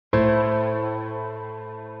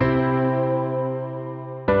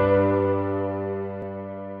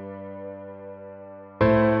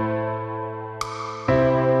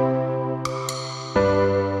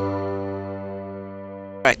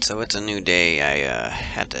Alright, so it's a new day. I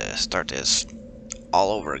had to start this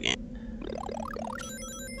all over again.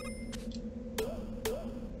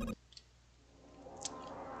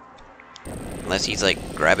 Unless he's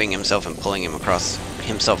like grabbing himself and pulling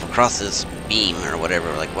himself across this beam or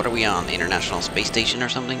whatever. Like, what are we on? The International Space Station or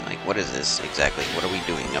something? Like, what is this exactly? What are we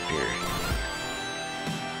doing up here?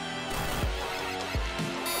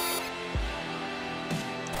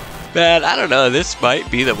 Man, I don't know. This might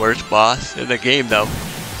be the worst boss in the game, though.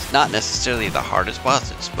 It's not necessarily the hardest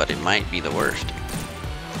bosses, but it might be the worst.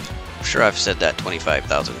 I'm sure I've said that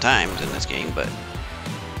 25,000 times in this game, but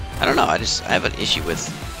I don't know. I have an issue with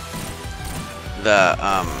the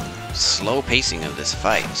slow pacing of this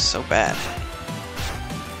fight. It's so bad.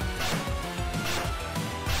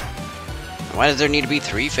 Why does there need to be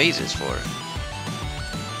 3 phases for it?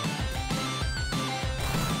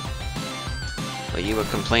 But you were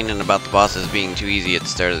complaining about the bosses being too easy at the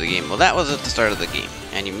start of the game. Well, that was at the start of the game,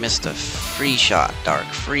 and you missed a free shot, Dark.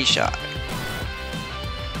 Free shot.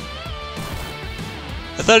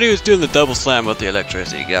 I thought he was doing the double slam with the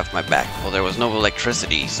electricity. Get off my back. Well, there was no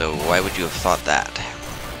electricity, so why would you have thought that?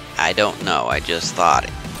 I don't know. I just thought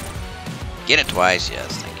it. Get it twice.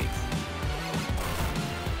 Yes, thank you.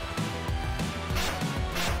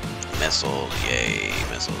 Missiles, yay.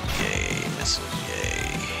 Missiles, yay. Missiles, yay.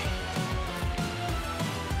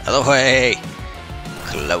 Other way.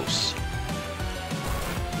 Close.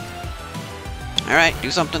 Alright, do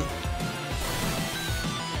something.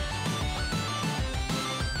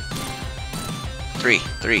 Three.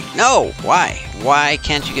 No! Why? Why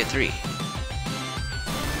can't you get 3?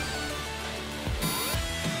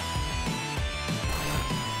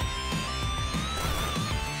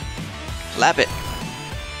 Slap it.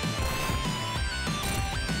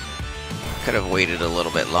 Could have waited a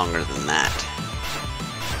little bit longer than that.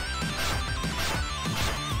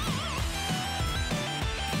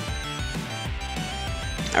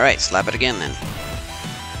 Alright, slap it again then.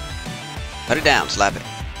 Put it down, slap it.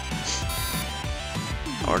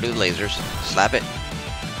 Or do lasers. Slap it.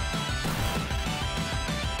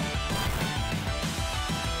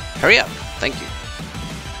 Hurry up. Thank you.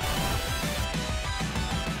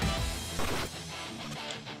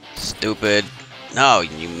 Stupid. No,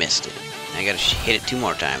 you missed it. I gotta hit it 2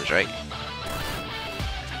 more times, right?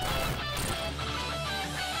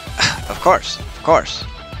 Of course. Of course.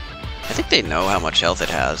 I think they know how much health it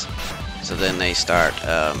has. So then they start,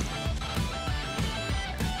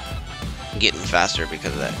 getting faster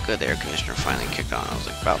because of that. Good, the air conditioner finally kicked on. I was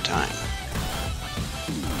like, about time.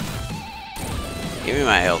 Give me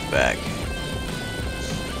my health back.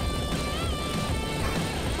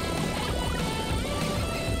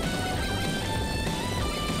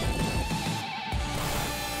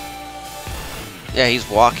 Yeah, he's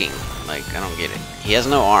walking. Like, I don't get it. He has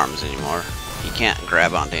no arms anymore. He can't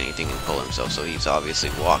grab onto anything and pull himself, so he's obviously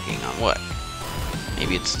walking on what?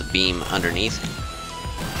 Maybe it's the beam underneath him.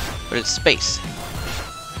 But it's space.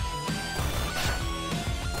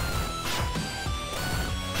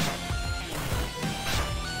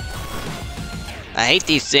 I hate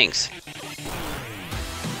these things.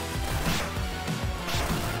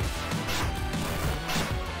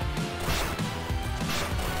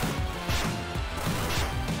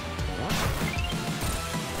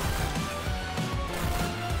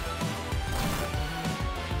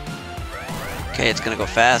 Okay, it's gonna go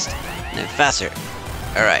fast, and then faster.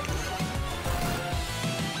 Alright.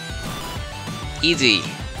 Easy.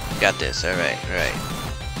 Got this. Alright, right.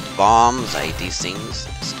 Bombs. I hate these things.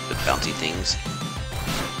 Stupid bouncy things.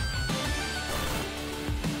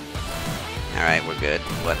 Alright, we're good.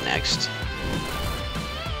 What next?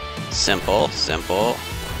 Simple.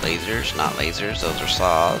 Lasers, not lasers. Those are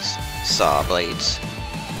saws. Saw blades.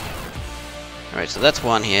 Alright, so that's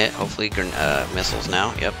 1 hit. Hopefully, missiles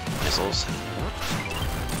now. Yep, missiles.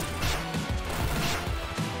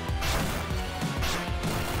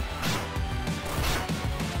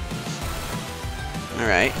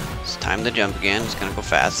 Alright, it's time to jump again. It's gonna go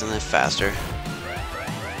fast and then faster.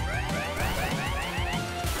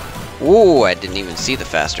 Ooh, I didn't even see the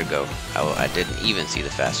faster go. Oh, I didn't even see the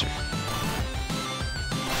faster.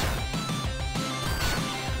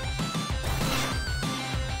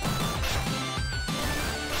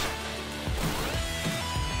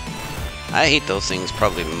 I hate those things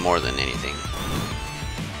probably more than anything.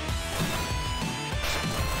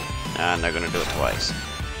 And they're gonna do it twice.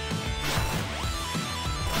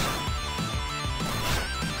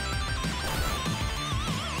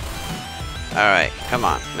 Alright, come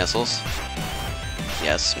on, missiles.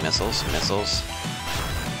 Yes, missiles.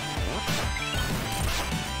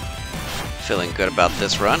 Feeling good about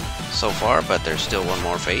this run so far, but there's still 1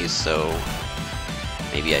 more phase, so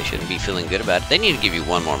Maybe I shouldn't be feeling good about it. They need to give you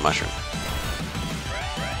one more mushroom.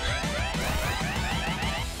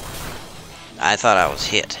 I thought I was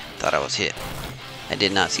hit. I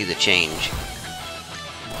did not see the change.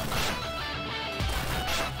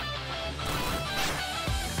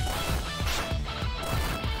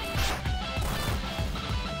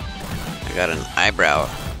 I got an eyebrow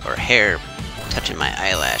or hair touching my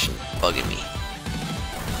eyelash and bugging me.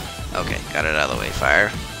 Okay, got it out of the way.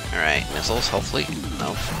 Fire. Alright, missiles, hopefully.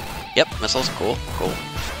 No. Yep, missiles. Cool, cool.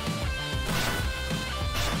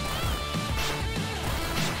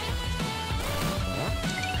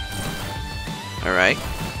 Alright.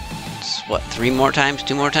 It's what, 3 more times?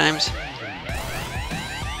 2 more times?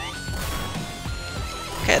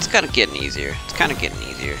 Okay, it's kind of getting easier.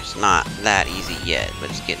 It's not that easy yet, but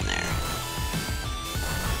it's getting there.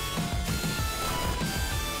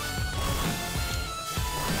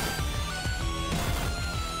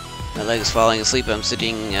 My leg is falling asleep. I'm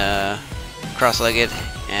sitting cross-legged,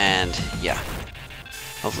 and yeah.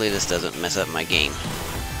 Hopefully this doesn't mess up my game.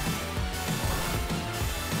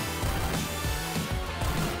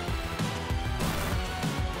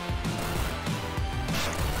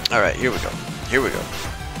 Alright, here we go.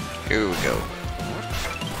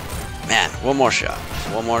 Man, one more shot.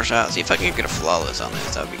 See if I can get a flawless on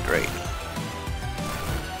this. That would be great.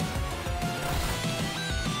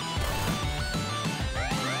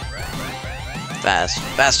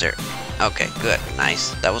 Faster. Okay, good,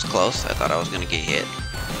 nice. That was close. I thought I was gonna get hit.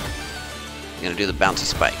 I'm gonna do the bouncy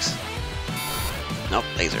spikes. Nope,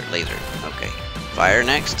 laser. Okay, fire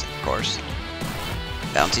next, of course.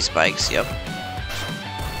 Bouncy spikes. Yep.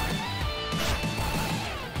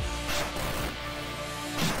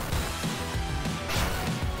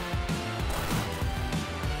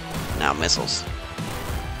 Now missiles.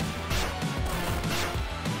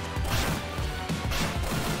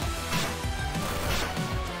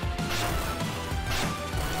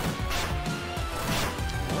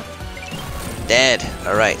 Dead.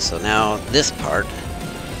 Alright, so now this part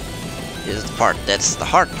is the part that's the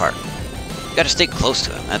hard part. You gotta stay close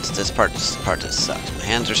to him. That's this part that sucks. My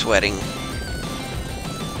hands are sweating.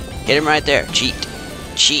 Get him right there. Cheat.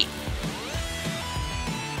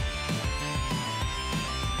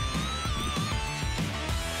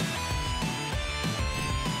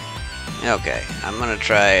 Okay, I'm gonna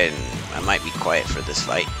try and I might be quiet for this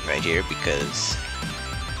fight right here because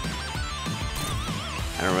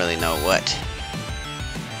I don't really know what.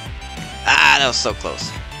 Ah, that was so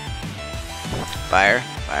close. Fire,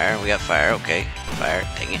 we got fire, okay. Fire,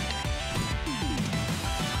 dang it.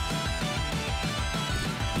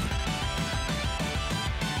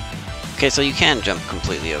 Okay, so you can jump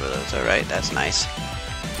completely over those, alright, that's nice.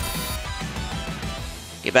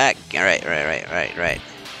 Get back, alright, right.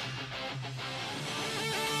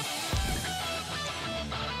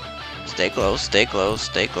 Stay close.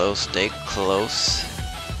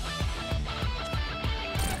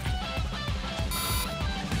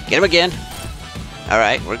 Get him again.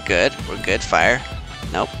 Alright, we're good. Fire.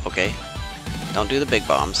 Nope, okay. Don't do the big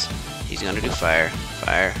bombs. He's gonna do fire.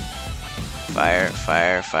 Fire.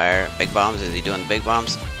 Big bombs. Is he doing the big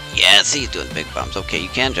bombs? Yes, he's doing big bombs. Okay, you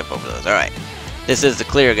can jump over those. Alright. This is the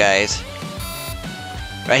clear, guys.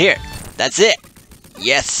 Right here. That's it.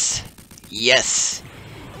 Yes.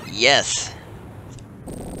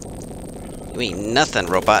 You ain't nothing,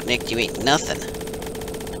 Robotnik. You ain't nothing.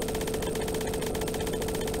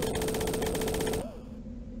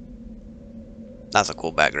 That's a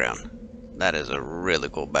cool background. That is a really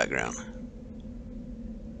cool background.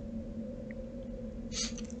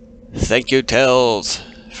 Thank you, Tails,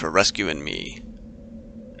 for rescuing me.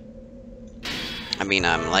 I mean,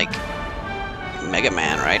 I'm like Mega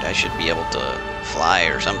Man, right? I should be able to fly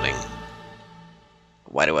or something.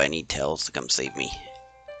 Why do I need Tails to come save me?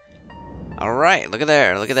 Alright, look at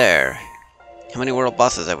there. How many world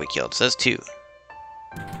bosses have we killed? It says 2.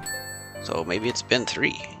 So maybe it's been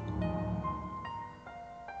 3.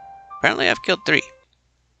 Apparently I've killed 3.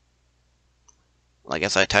 Well, I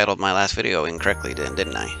guess I titled my last video incorrectly then,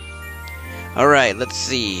 didn't I? Alright, let's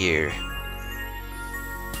see here.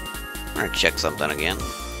 I'm gonna check something again.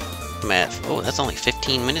 Oh, that's only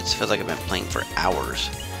 15 minutes? Feels like I've been playing for hours.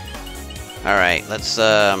 Alright, let's,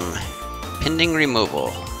 pending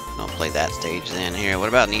removal. Don't play that stage then here. What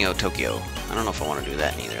about Neo Tokyo? I don't know if I want to do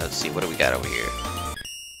that neither. Let's see, what do we got over here?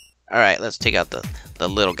 Alright, let's take out the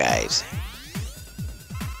little guys.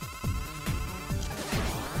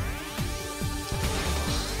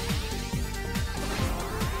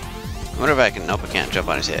 I wonder if I can... Nope, I can't jump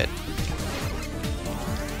on his head.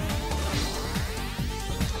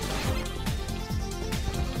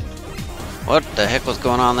 What the heck was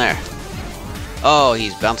going on there? Oh,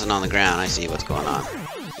 he's bouncing on the ground. I see what's going on.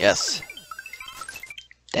 Yes.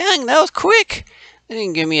 Dang, that was quick! They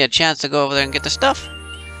didn't give me a chance to go over there and get the stuff.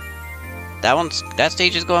 That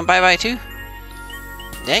stage is going bye-bye too?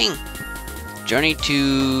 Dang. Journey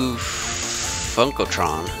to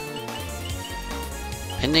Funkotron.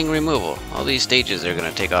 Pending removal. All these stages are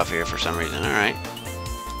gonna take off here for some reason. Alright.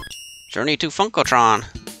 Journey to Funkotron.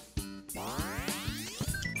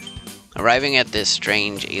 Arriving at this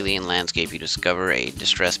strange alien landscape, you discover a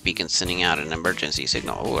distress beacon sending out an emergency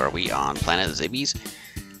signal. Oh, are we on planet Zibbies?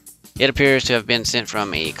 It appears to have been sent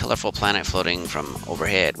from a colorful planet floating from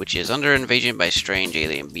overhead, which is under invasion by strange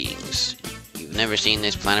alien beings. You've never seen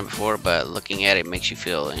this planet before, but looking at it makes you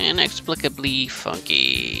feel inexplicably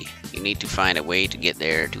funky. You need to find a way to get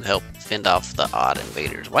there to help fend off the odd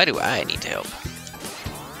invaders. Why do I need to help?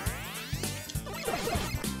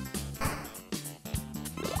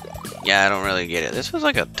 Yeah, I don't really get it. This was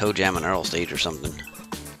like a Toe Jam and Earl stage or something.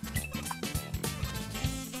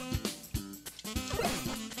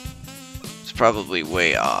 It's probably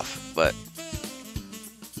way off, but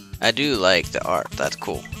I do like the art. That's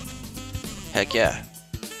cool. Heck yeah.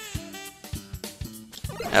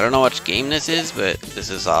 I don't know which game this is, but this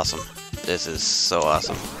is awesome. This is so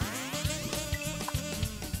awesome.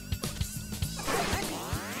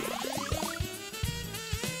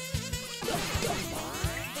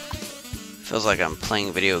 Feels like I'm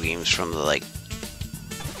playing video games from the, like...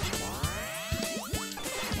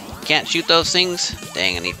 Can't shoot those things?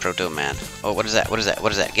 Dang, I need Proto Man. Oh, what is that? What is that?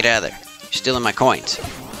 What is that? Get out of there. You're stealing my coins.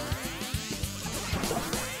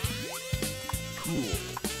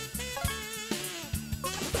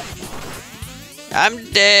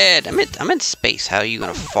 I'm dead. I'm in space. How are you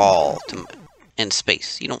gonna fall in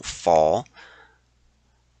space? You don't fall.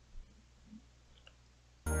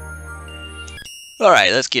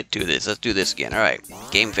 Alright, let's get to this. Let's do this again. Alright,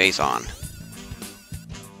 game face on.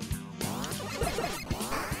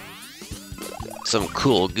 Some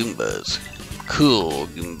cool Goombas. Cool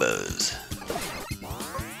Goombas.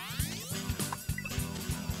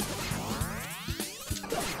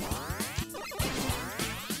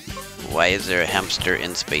 Why is there a hamster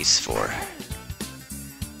in space for?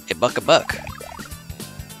 A buck.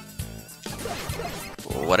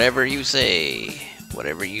 Whatever you say.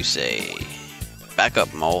 Whatever you say. Back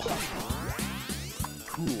up, mole.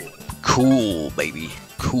 Cool, baby.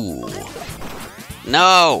 Cool.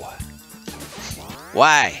 No!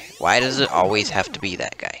 Why? Why does it always have to be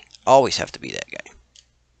that guy? Always have to be that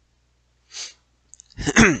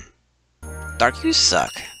guy. Dark, you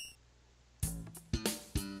suck.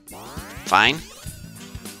 Fine.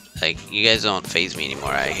 Like, you guys don't faze me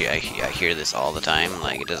anymore. I hear this all the time.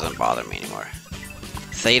 Like, it doesn't bother me anymore.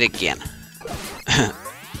 Say it again.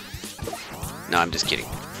 No, I'm just kidding.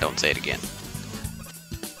 Don't say it again.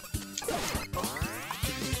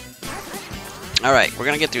 Alright, we're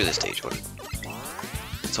gonna get through this stage.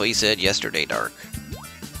 That's what you said yesterday, Dark.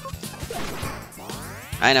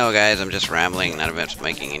 I know, guys, I'm just rambling. None of it's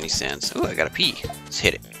making any sense. Ooh, I gotta pee. Let's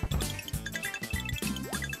hit it.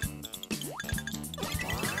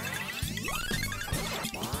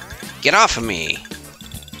 Get off of me!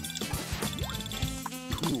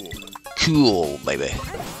 Cool, baby.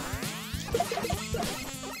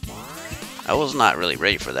 I was not really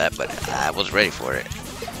ready for that, but I was ready for it.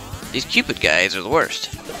 These Cupid guys are the worst.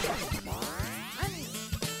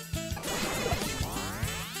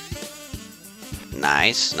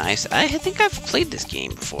 Nice, nice. I think I've played this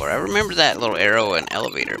game before. I remember that little arrow and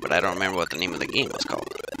elevator, but I don't remember what the name of the game was called.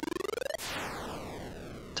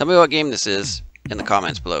 Tell me what game this is in the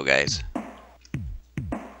comments below, guys.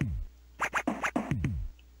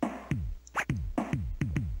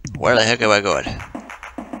 Where the heck am I going?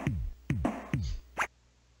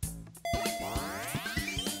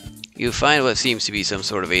 You find what seems to be some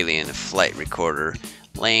sort of alien flight recorder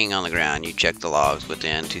laying on the ground. You check the logs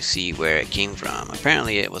within to see where it came from.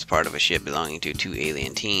 Apparently it was part of a ship belonging to two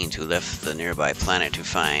alien teens who left the nearby planet to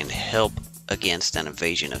find help against an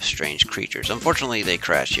invasion of strange creatures. Unfortunately, they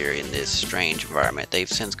crashed here in this strange environment. They've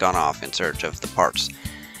since gone off in search of the parts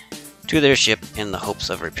to their ship in the hopes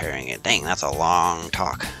of repairing it. Dang, that's a long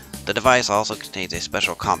talk. The device also contains a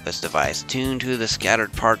special compass device tuned to the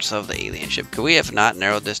scattered parts of the alien ship. Could we have not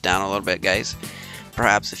narrowed this down a little bit, guys?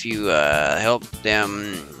 Perhaps if you help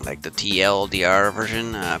them, like the TLDR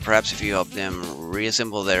version, perhaps if you help them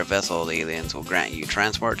reassemble their vessel, the aliens will grant you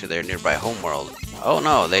transport to their nearby homeworld. Oh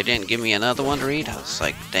no, they didn't give me another one to read? I was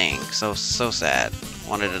like, dang, so sad.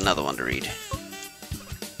 Wanted another one to read.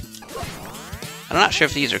 I'm not sure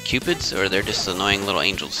if these are Cupids or they're just annoying little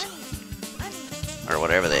angels. Or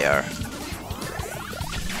whatever they are.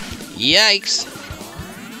 Yikes!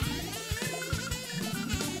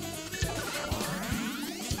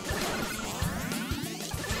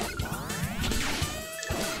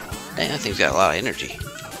 Hey, that thing's got a lot of energy.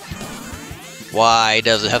 Why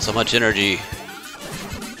does it have so much energy?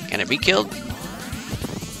 Can it be killed?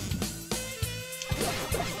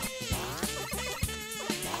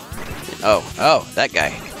 Oh, that guy.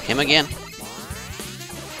 Him again?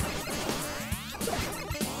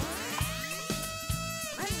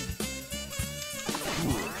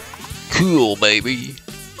 Cool, baby.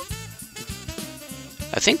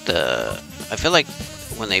 I feel like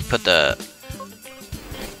when they put the...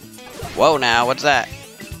 Whoa now, what's that?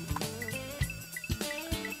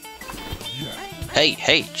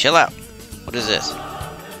 Hey, chill out. What is this?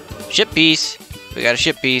 Ship piece. We got a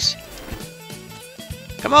ship piece.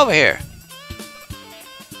 Come over here.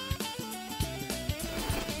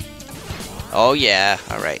 Oh yeah,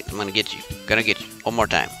 alright, I'm gonna get you. Gonna get you. One more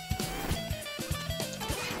time.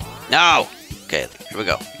 No! Okay, here we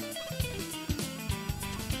go.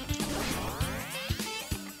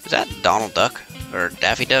 Is that Donald Duck? Or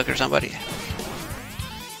Daffy Duck or somebody? I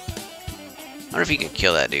wonder if you can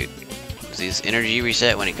kill that dude. Does his energy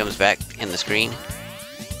reset when he comes back in the screen?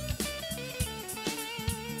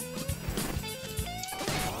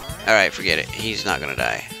 Alright, forget it. He's not gonna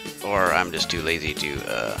die. Or I'm just too lazy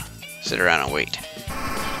to sit around and wait.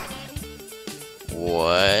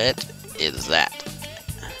 What is that?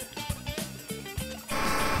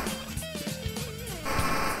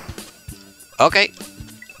 Okay.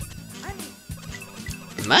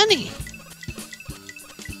 Money.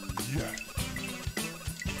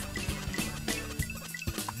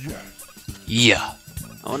 Yeah.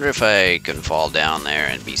 I wonder if I can fall down there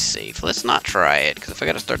and be safe. Let's not try it, because if I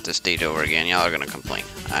gotta start this stage over again, y'all are gonna complain.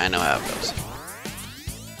 I know how it goes.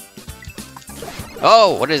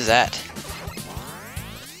 Oh, what is that?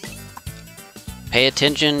 Pay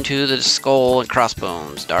attention to the skull and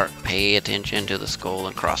crossbones. Dark, pay attention to the skull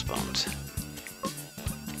and crossbones.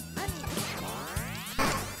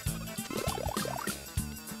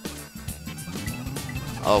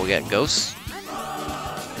 Oh, we got ghosts?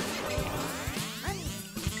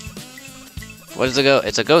 What is the ghost?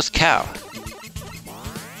 It's a ghost cow.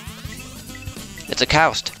 It's a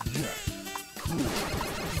coust.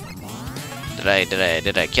 Did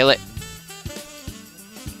I kill it?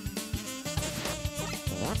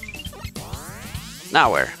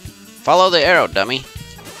 Now where? Follow the arrow, dummy.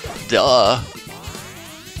 Duh.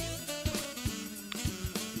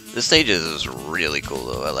 This stage is really cool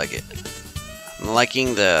though, I like it. I'm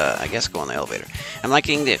liking the, I guess go on the elevator. I'm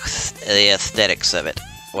liking the aesthetics of it,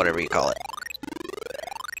 whatever you call it.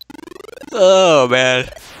 Oh man,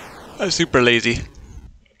 I'm super lazy.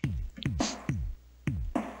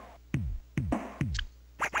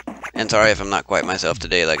 And sorry if I'm not quite myself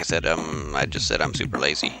today. Like I said, I just said I'm super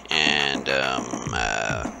lazy, and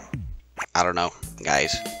I don't know,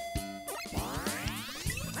 guys.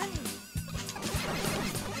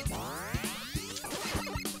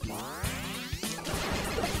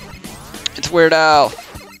 It's Weird Al.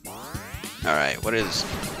 All right, what is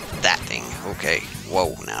that thing? Okay,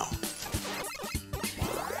 whoa now.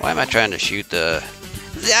 Why am I trying to shoot the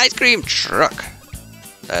ice cream truck?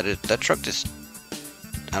 That truck just,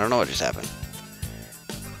 I don't know what just happened.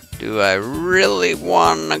 Do I really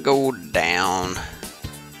want to go down?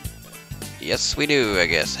 Yes, we do, I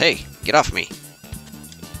guess. Hey, get off me.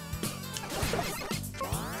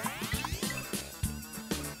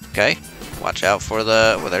 Okay, watch out for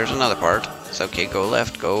the, well, there's another part. It's okay, go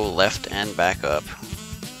left and back up.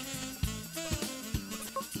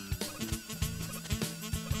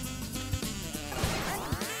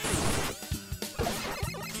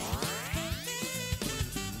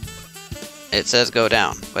 It says go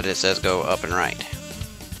down, but it says go up and right.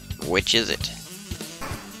 Which is it?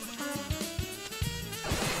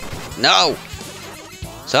 No!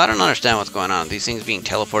 So I don't understand what's going on. These things being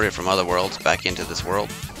teleported from other worlds back into this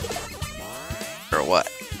world? Or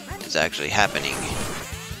what is actually happening?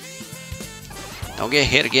 Don't get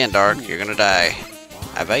hit again, Dark. You're gonna die.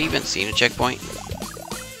 Have I even seen a checkpoint?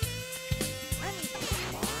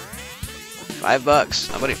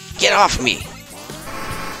 $5. Nobody... Get off me!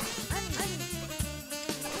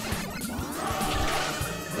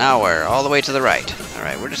 Now where? All the way to the right.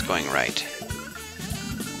 Alright, we're just going right.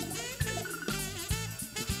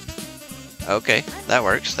 Okay, that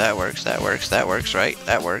works, that works, that works, that works, right?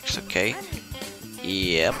 That works, okay.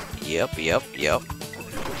 Yep.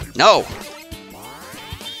 No!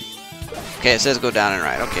 Okay, it says go down and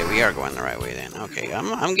right. Okay, we are going the right way then. Okay,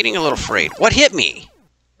 I'm getting a little afraid. What hit me?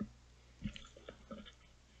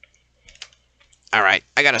 Alright,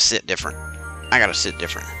 I gotta sit different.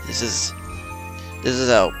 This is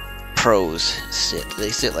how pros sit.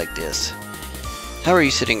 They sit like this. How are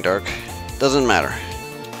you sitting, Dark? Doesn't matter.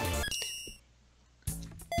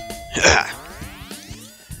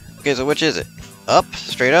 Okay, so which is it? Up?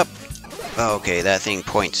 Straight up? Okay, that thing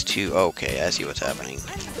points to... Okay, I see what's happening.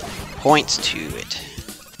 Points to it.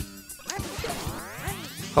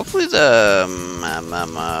 Hopefully the...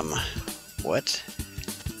 what?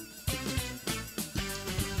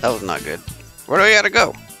 That was not good. Where do I gotta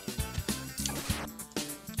go?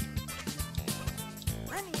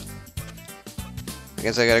 I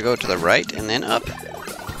guess I gotta go to the right and then up.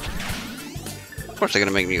 Of course they're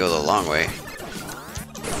gonna make me go the long way.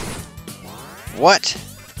 What?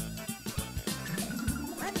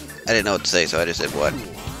 I didn't know what to say, so I just said what.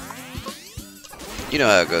 You know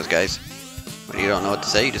how it goes, guys. When you don't know what to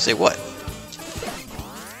say, you just say what.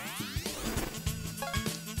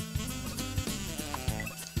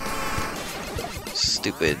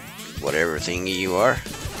 Stupid whatever thingy you are.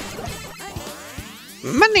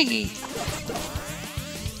 Money!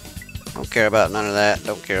 Don't care about none of that.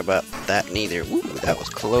 Don't care about that neither. Ooh, that was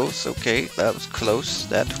close. Okay, that was close.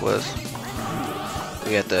 That was...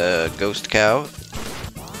 We got the ghost cow.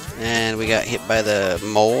 And we got hit by the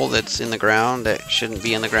mole that's in the ground that shouldn't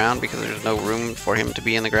be in the ground because there's no room for him to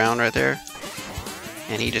be in the ground right there.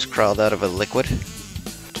 And he just crawled out of a liquid.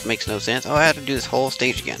 Which makes no sense. Oh, I had to do this whole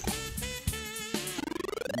stage again.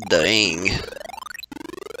 Dang.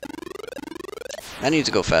 I need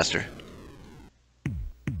to go faster.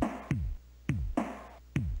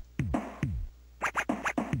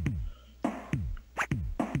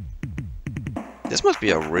 This must be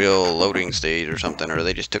a real loading stage or something, or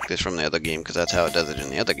they just took this from the other game because that's how it does it in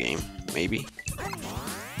the other game. Maybe.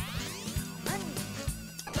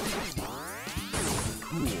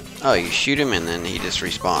 Oh, you shoot him and then he just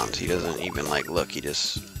respawns. He doesn't even like look, he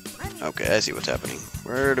just... Okay, I see what's happening.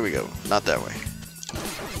 Where do we go? Not that way.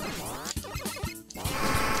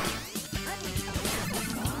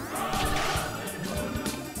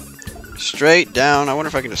 Straight down. I wonder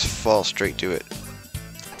if I can just fall straight to it.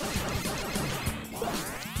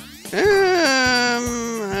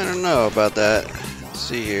 I don't know about that. Let's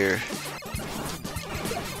see here.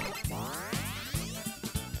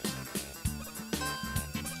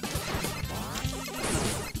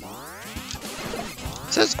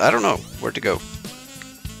 It says, I don't know where to go.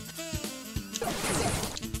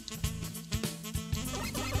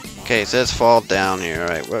 Okay, it says fall down here.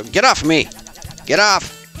 Alright, well, get off of me! Get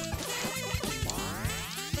off!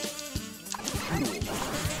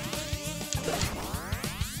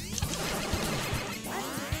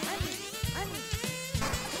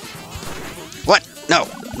 What? No!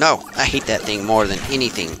 No! I hate that thing more than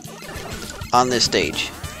anything on this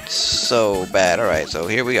stage. It's so bad. Alright, so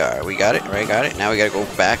here we are. We got it, right? Got it. Now we gotta go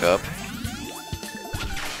back up.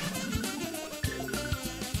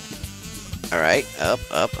 Alright, up,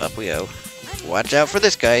 up, up we go. Watch out for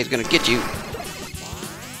this guy. He's gonna get you.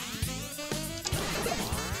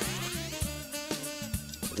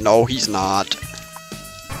 No, he's not.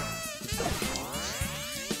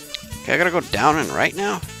 Okay, I gotta go down and right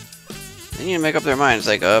now? They need to make up their minds.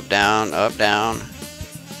 Like up, down, up, down.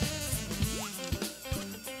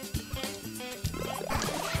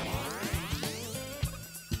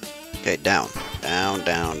 Okay, down. Down,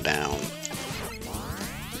 down, down.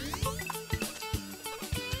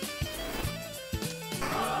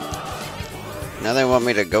 Now they want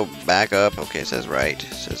me to go back up. Okay, it says right.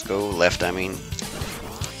 It says go left, I mean.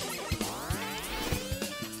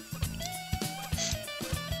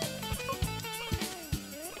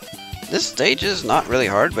 This stage is not really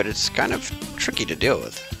hard, but it's kind of tricky to deal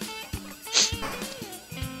with.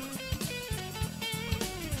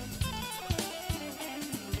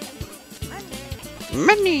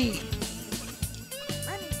 Money!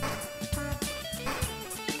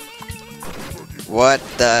 What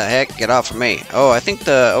the heck? Get off of me. Oh, I think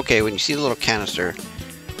the... Okay, when you see the little canister,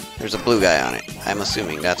 there's a blue guy on it. I'm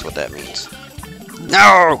assuming that's what that means.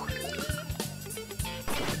 No!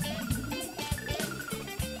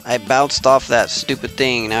 I bounced off that stupid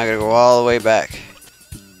thing. Now I gotta go all the way back.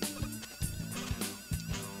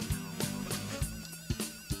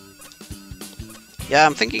 Yeah,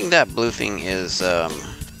 I'm thinking that blue thing is,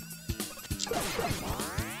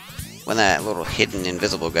 when that little hidden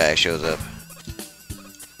invisible guy shows up.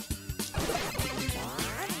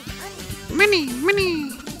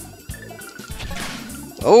 Mini!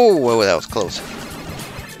 Oh, whoa, that was close.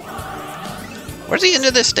 Where's the end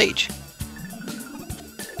of this stage?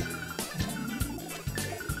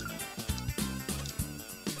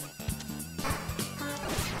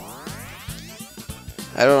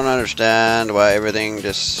 I don't understand why everything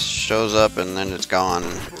just shows up and then it's gone.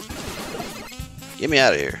 Get me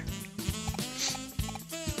out of here.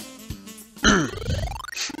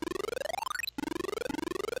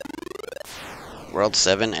 World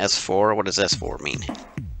 7, S4. What does S4 mean?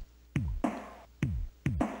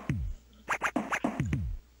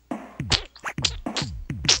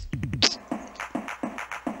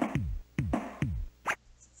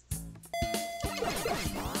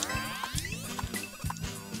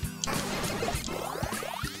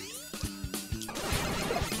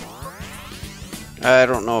 I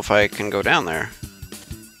don't know if I can go down there.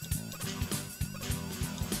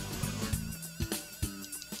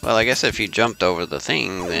 Well, I guess if you jumped over the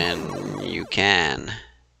thing, then you can.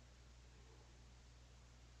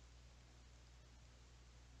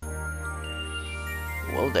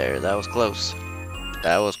 Whoa there, that was close.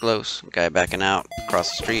 That was close. Guy backing out across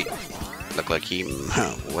the street. Looked like he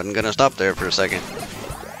wasn't gonna stop there for a second.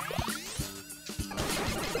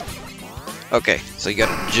 Okay, so you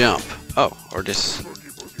gotta jump. Oh, or just...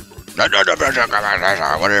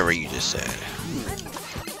 whatever you just said.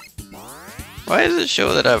 Why does it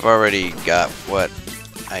show that I've already got what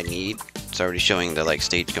I need? It's already showing the, like,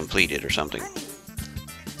 stage completed or something.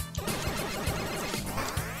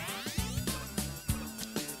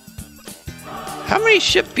 How many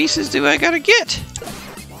ship pieces do I gotta get?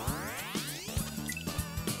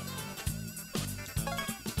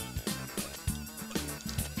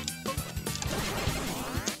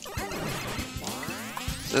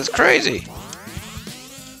 This is crazy.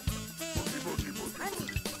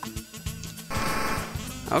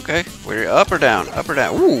 Okay, we're up or down? Up or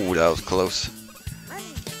down? Ooh, that was close.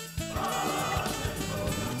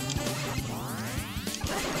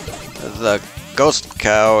 The ghost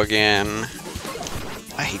cow again.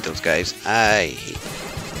 I hate those guys. I hate...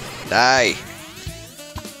 Die!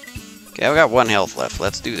 Okay, I've got 1 health left.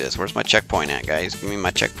 Let's do this. Where's my checkpoint at, guys? Give me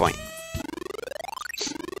my checkpoint.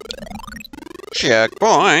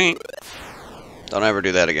 Checkpoint! Don't ever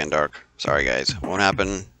do that again, Dark. Sorry, guys. Won't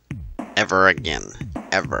happen ever again.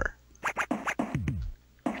 Ever.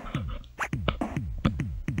 I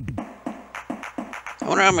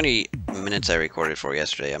wonder how many minutes I recorded for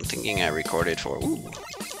yesterday. I'm thinking I recorded for... Ooh.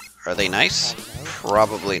 Are they nice?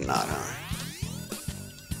 Probably not, huh?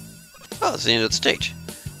 Oh, it's the end of the stage.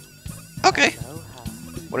 Okay.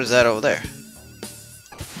 What is that over there?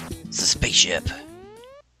 It's a spaceship.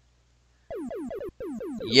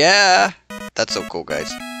 Yeah! That's so cool,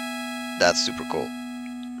 guys. That's super cool.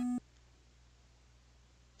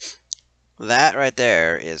 That right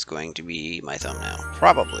there is going to be my thumbnail.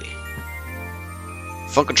 Probably.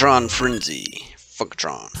 Funkatron Frenzy.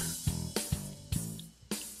 Funkatron.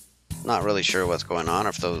 Not really sure what's going on,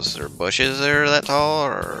 if those are bushes that are that tall,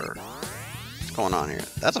 or what's going on here.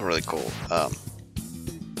 That's really cool.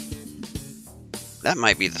 That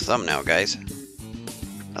might be the thumbnail, guys.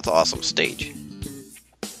 That's an awesome stage.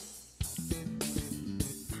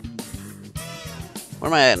 Where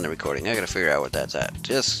am I at in the recording? I gotta figure out what that's at.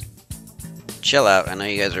 Just chill out. I know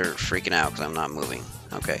you guys are freaking out because I'm not moving.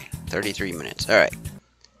 Okay, 33 minutes. Alright.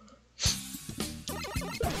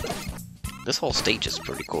 This whole stage is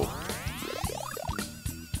pretty cool.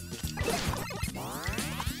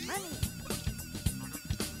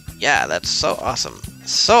 Yeah, that's so awesome.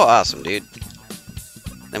 So awesome, dude.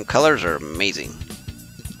 Them colors are amazing.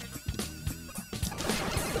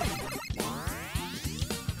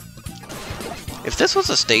 If this was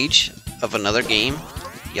a stage of another game,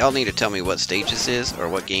 y'all need to tell me what stage this is or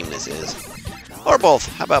what game this is. Or both.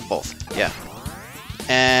 How about both? Yeah.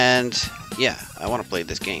 And yeah, I want to play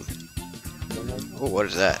this game. Oh, what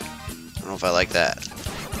is that? I don't know if I like that.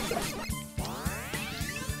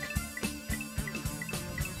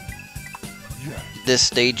 This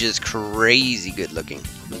stage is crazy good looking.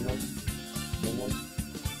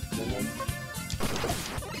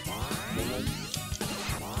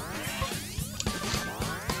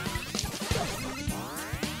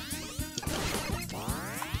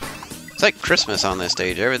 It's like Christmas on this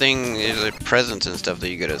stage. Everything is like presents and stuff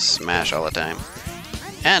that you gotta smash all the time.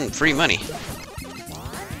 And free money.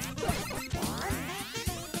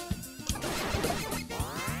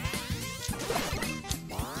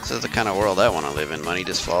 This is the kind of world I want to live in. Money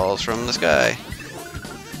just falls from the sky.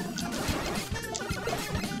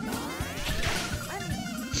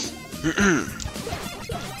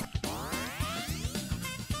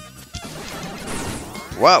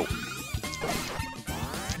 Wow.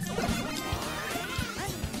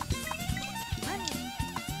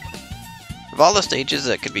 Of all the stages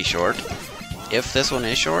that could be short, if this one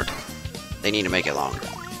is short, they need to make it longer.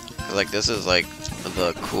 'Cause, like, this is like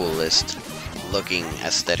the coolest looking,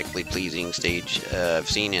 aesthetically pleasing stage I've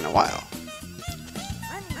seen in a while.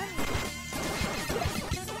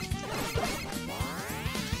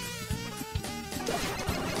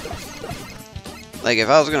 Like, if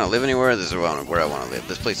I was gonna live anywhere, this is where I want to live.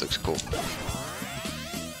 This place looks cool.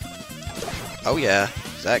 Oh yeah,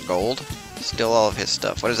 is that gold? Still all of his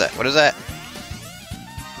stuff. What is that? What is that?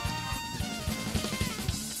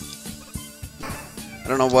 I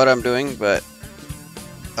don't know what I'm doing, but...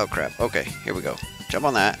 Oh crap, okay, here we go. Jump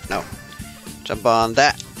on that. No. Jump on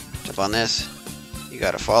that. Jump on this. You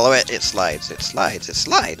gotta follow it. It slides. It slides. It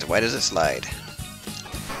slides. Why does it slide?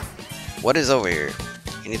 What is over here?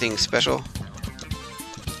 Anything special?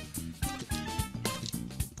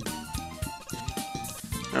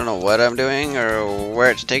 I don't know what I'm doing or where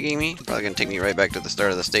it's taking me. Probably gonna take me right back to the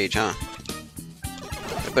start of the stage, huh?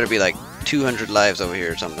 There better be like 200 lives over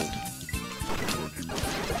here or something.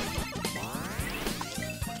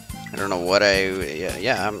 I don't know what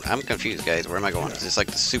I'm confused, guys. Where am I going? Is this like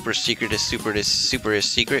the super secretest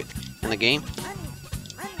secret in the game?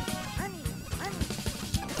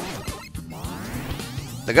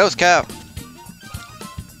 The ghost cow!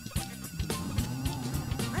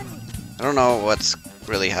 I don't know what's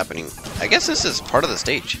really happening. I guess this is part of the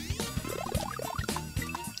stage.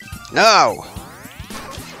 No!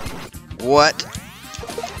 What?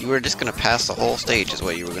 You were just gonna pass the whole stage is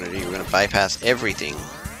what you were gonna do. You were gonna bypass everything.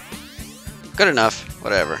 Good enough.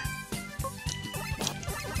 Whatever.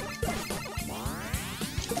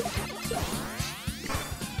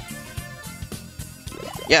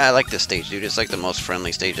 Yeah, I like this stage, dude. It's like the most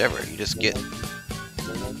friendly stage ever. You just get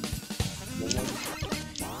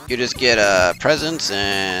presents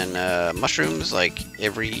and mushrooms like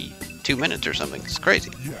every 2 minutes or something. It's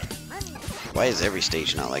crazy. Why is every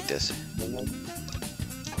stage not like this?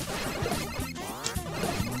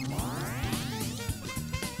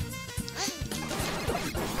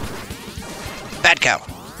 Bad cow.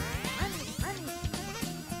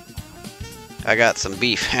 I got some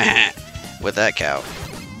beef with that cow.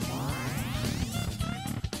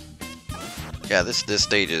 Yeah, this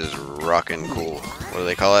stage is rockin' cool. What do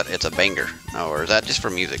they call it? It's a banger. No, or is that just for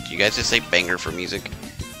music? Do you guys just say banger for music?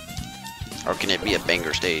 Or can it be a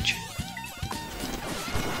banger stage?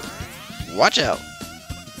 Watch out!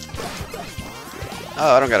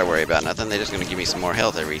 Oh, I don't gotta worry about nothing. They're just gonna give me some more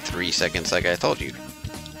health every 3 seconds like I told you.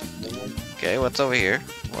 Okay, what's over here?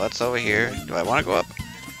 What's over here? Do I want to go up?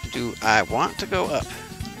 Do I want to go up?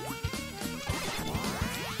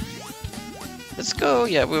 Let's go.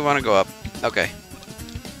 Yeah, we want to go up. Okay.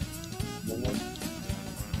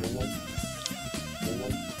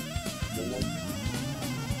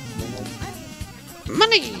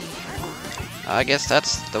 Money! I guess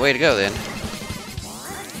that's the way to go then.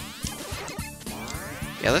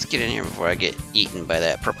 Yeah, let's get in here before I get eaten by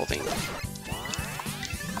that purple thing.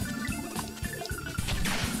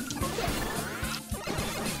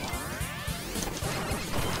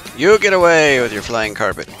 You get away with your flying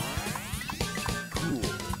carpet.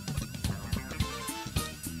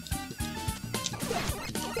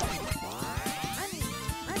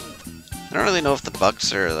 I don't really know if the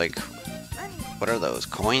bucks are like... What are those?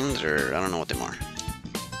 Coins? Or I don't know what they are.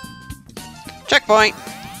 Checkpoint!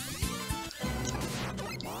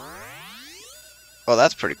 Oh,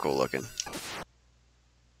 that's pretty cool looking.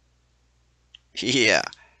 Yeah.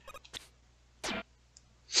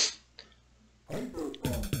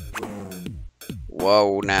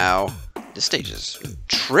 Whoa, now. This stage is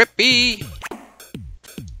trippy!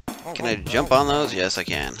 Can I jump on those? Yes, I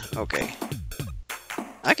can. Okay.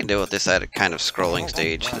 I can deal with this at a kind of scrolling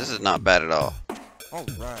stage. This is not bad at all.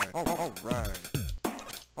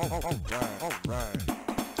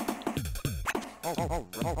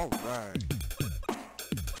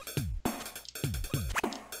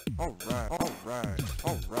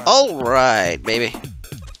 Alright, baby.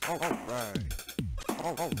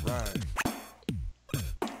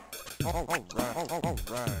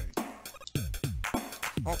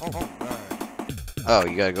 Oh,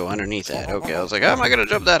 you gotta go underneath that. Okay, I was like, how am I gonna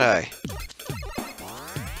jump that high?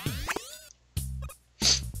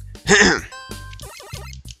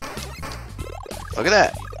 Look at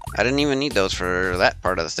that. I didn't even need those for that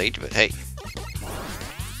part of the stage, but hey.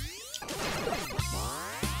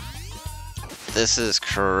 This is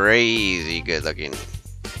crazy good looking.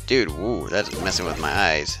 Dude, woo, that's messing with my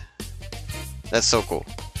eyes. That's so cool.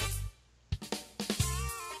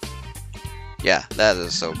 Yeah, that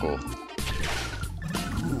is so cool.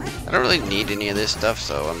 I don't really need any of this stuff,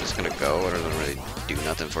 so I'm just gonna go. It doesn't really do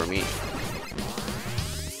nothing for me.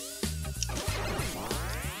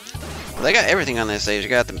 Well, they got everything on this stage.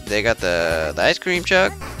 They got the ice cream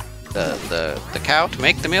truck, the cow to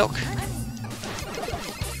make the milk.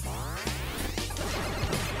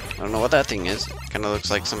 I don't know what that thing is. Kind of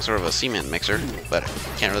looks like some sort of a cement mixer, but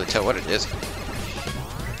I can't really tell what it is.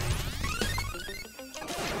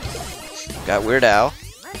 Got Weird Al.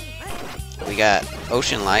 We got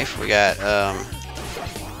Ocean Life. We got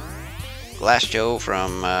Glass Joe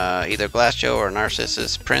from either Glass Joe or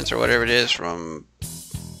Narcissus Prince or whatever it is from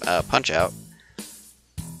Punch Out.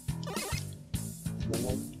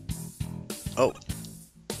 Oh.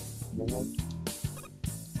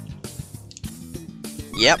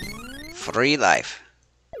 Yep. Free life.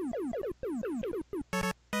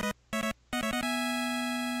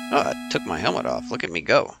 Oh, I took my helmet off. Look at me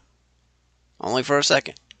go. Only for a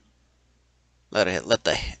second. Let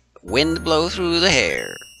the wind blow through the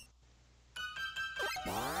hair.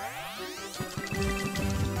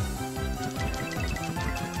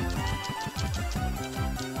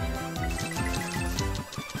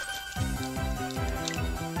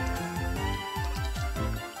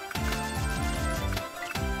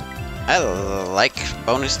 I like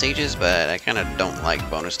bonus stages, but I kind of don't like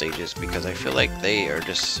bonus stages because I feel like they are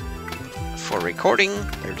just, for recording,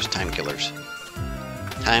 they're just time killers.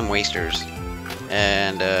 Time wasters.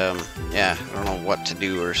 And, yeah, I don't know what to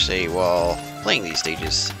do or say while playing these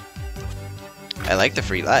stages. I like the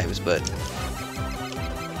free lives, but...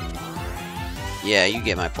 yeah, you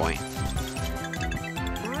get my point.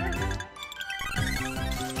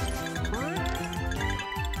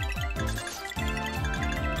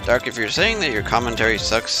 Dark, if you're saying that your commentary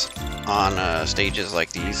sucks on stages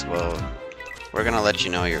like these, well, we're gonna let you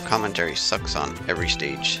know your commentary sucks on every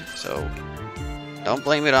stage. So, don't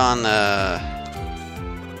blame it on the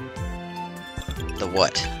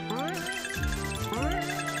what?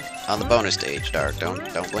 On the bonus stage, Dark.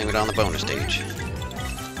 Don't blame it on the bonus stage.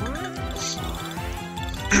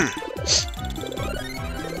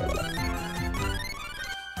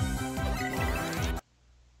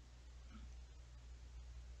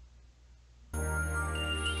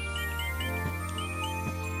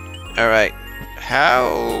 Alright,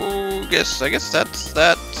 I guess that's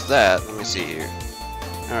that. Let me see here.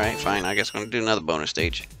 Alright, fine, I guess I'm gonna do another bonus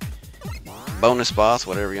stage. Bonus boss,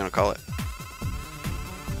 whatever you wanna call it.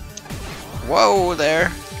 Whoa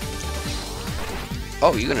there!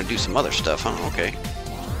 Oh, you're gonna do some other stuff, huh? Okay.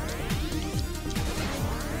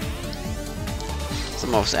 It's the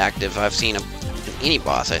most active I've seen in any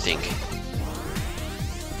boss, I think.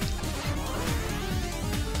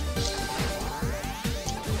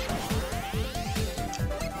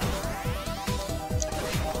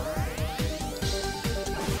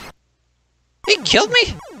 He killed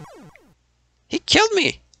me? He killed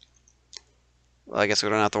me! Well, I guess we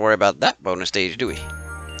don't have to worry about that bonus stage, do we?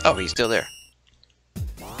 Oh, he's still there.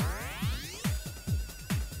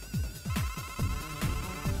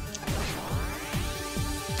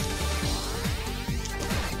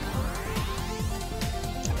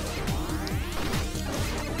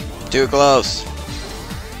 Too close.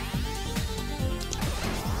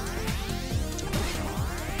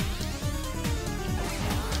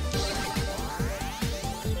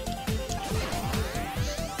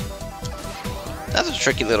 That's a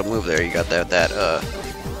tricky little move there. You got that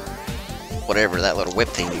whatever, that little whip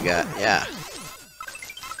thing you got. Yeah.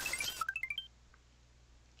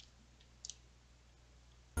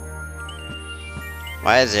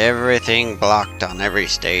 Why is everything blocked on every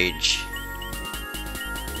stage?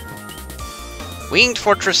 Winged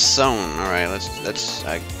Fortress Zone. All right, let's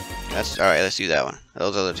all right. Let's do that one.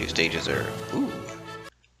 Those other two stages are. Ooh.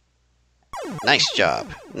 Nice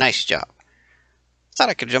job. Nice job. Thought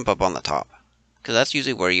I could jump up on the top. Because that's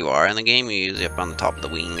usually where you are in the game. You're usually up on the top of the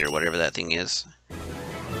wing or whatever that thing is.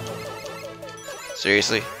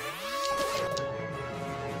 Seriously?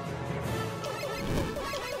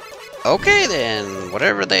 Okay then,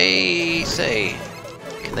 whatever they say.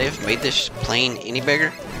 Can they have made this plane any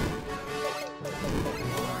bigger?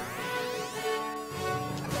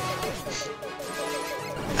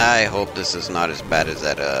 I hope this is not as bad as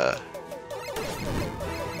that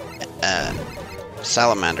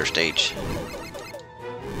salamander stage.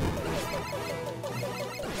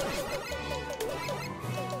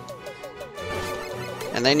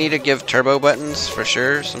 And they need to give turbo buttons for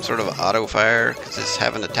sure, some sort of auto fire, because this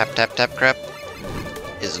having the tap tap tap crap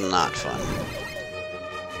is not fun.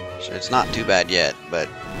 So it's not too bad yet, but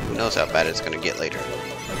who knows how bad it's going to get later.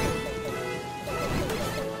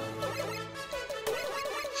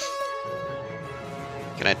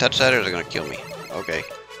 Can I touch that or is it going to kill me? Okay.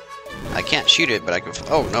 I can't shoot it, but I can...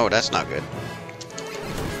 oh no, that's not good.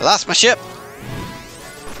 I lost my ship!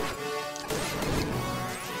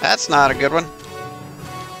 That's not a good one.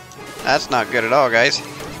 That's not good at all, guys.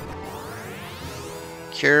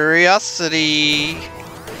 Curiosity.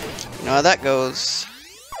 You know how that goes.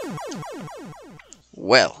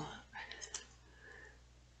 Well.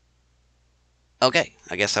 Okay,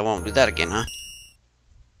 I guess I won't do that again, huh?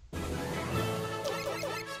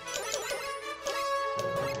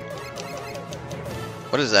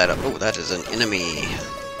 What is that? Oh, that is an enemy.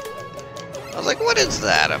 I was like, what is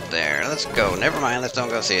that up there? Let's go. Never mind, let's don't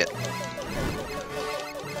go see it.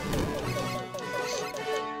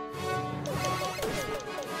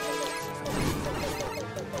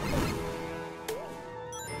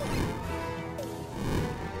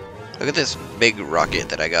 Look at this big rocket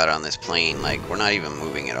that I got on this plane. Like, we're not even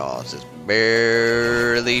moving at all. It's just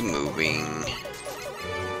barely moving.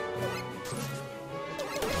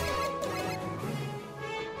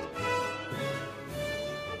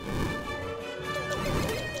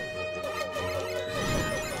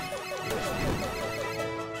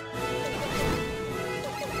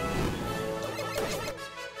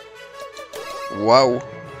 Whoa.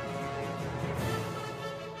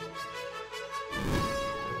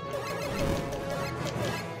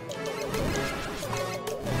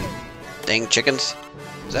 Dang chickens.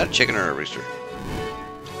 Is that a chicken or a rooster?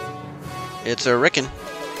 It's a reckon.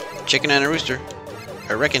 Chicken and a rooster.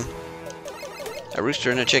 I reckon. A rooster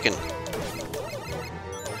and a chicken.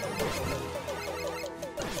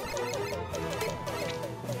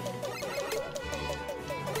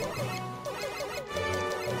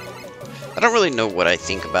 I don't really know what I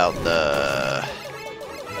think about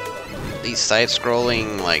these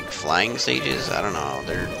side-scrolling like flying stages. I don't know.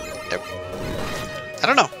 They're I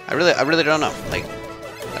don't know. I really don't know. Like,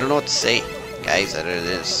 I don't know what to say, guys. That it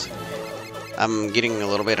is. I'm getting a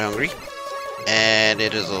little bit hungry, and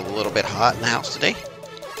it is a little bit hot in the house today.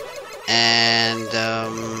 And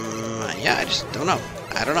yeah, I just don't know.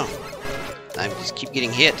 I don't know. I just keep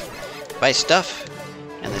getting hit by stuff,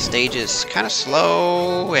 and the stage is kind of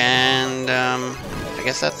slow. And I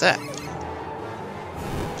guess that's that.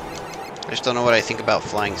 I just don't know what I think about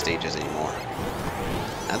flying stages anymore.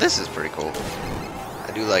 Now this is pretty cool.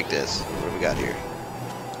 I do like this. What do we got here?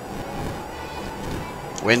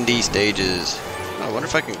 Windy stages. Oh, I wonder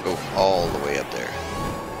if I can go all the way up there.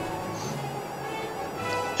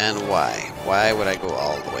 And why? Why would I go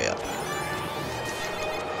all the way up?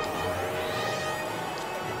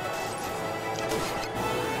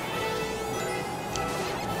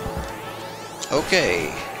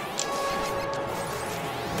 Okay.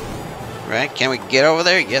 Right, can we get over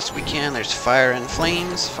there? Yes, we can. There's fire and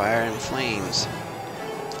flames. Fire and flames.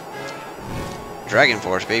 Dragon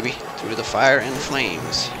Force, baby. Through the fire and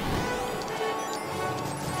flames.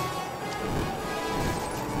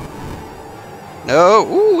 No!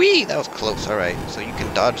 Ooh-wee! That was close. Alright, so you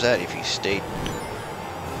can dodge that if you stay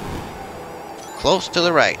close to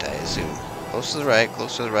the right, I assume. Close to the right,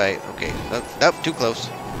 close to the right. Okay. Nope, too close.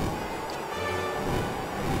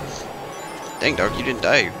 Dang, Dark, you didn't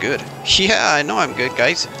die. You're good. Yeah, I know I'm good,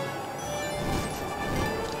 guys.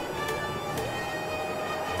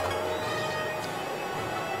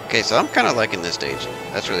 Okay, so I'm kind of liking this stage.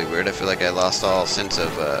 That's really weird. I feel like I lost all sense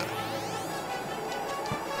of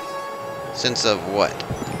what?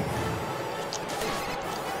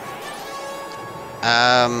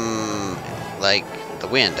 Like the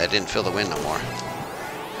wind. I didn't feel the wind no more.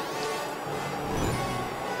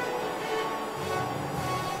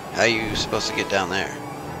 How are you supposed to get down there?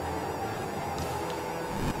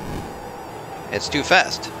 It's too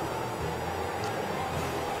fast.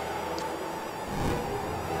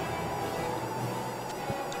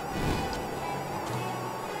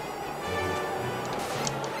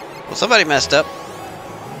 Well, somebody messed up.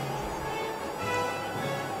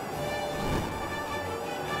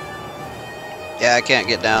 Yeah, I can't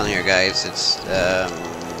get down here, guys. It's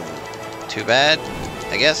too bad,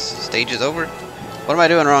 I guess. The stage is over. What am I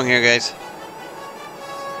doing wrong here, guys?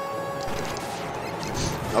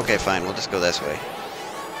 Okay, fine. We'll just go this way.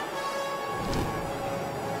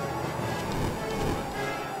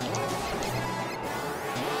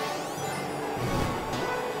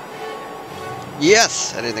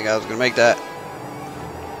 Yes! I didn't think I was going to make that.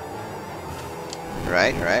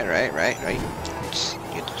 Right. Just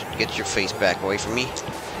get your face back away from me.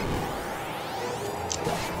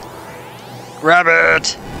 Grab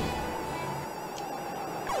it!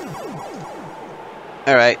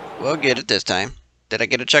 Alright, we'll get it this time. Did I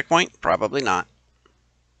get a checkpoint? Probably not.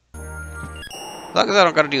 As long as I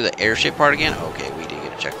don't gotta do the airship part again. Okay, we did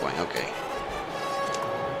get a checkpoint. Okay.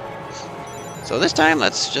 So this time,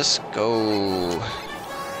 let's just go...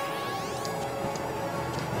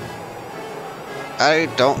 I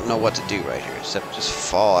don't know what to do right here, except just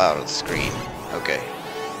fall out of the screen. Okay.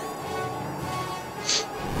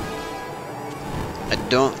 I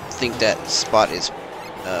don't think that spot is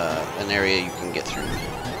an area you can get through.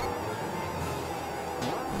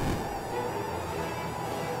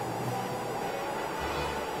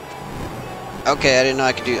 Okay, I didn't know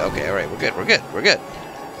I could do... Okay, alright, we're good.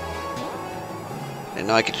 Didn't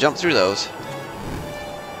know I could jump through those.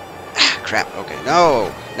 crap. Okay. No!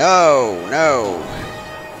 No! No!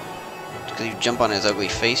 Because you jump on his ugly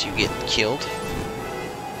face, you get killed.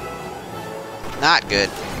 Not good.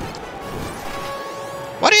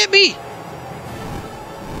 What hit me?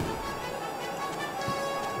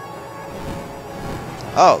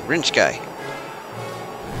 Oh, wrench guy.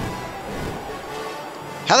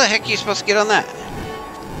 How the heck are you supposed to get on that?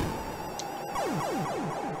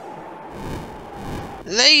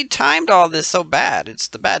 They timed all this so bad. It's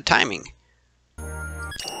the bad timing.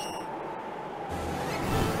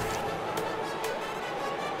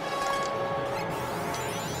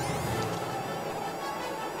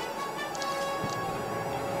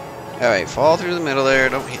 Alright, fall through the middle there.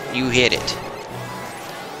 Don't hit, you hit it.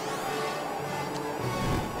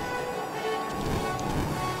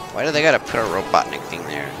 Why do they gotta put a Robotnik thing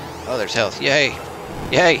there? Oh, there's health. Yay!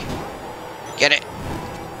 Yay! Get it!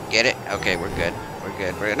 Get it! Okay, we're good. We're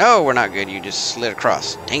good. No, we're not good. You just slid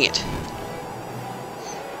across. Dang it.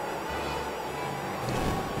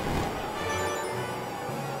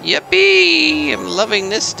 Yippee! I'm loving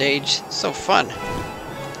this stage. It's so fun.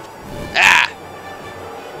 Ah!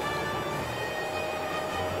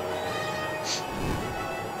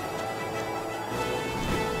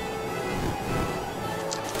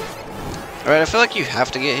 Alright, I feel like you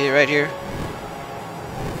have to get hit right here.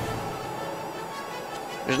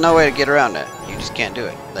 There's no way to get around it. You just can't do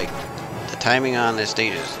it. Like, the timing on this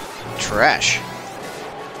stage is trash.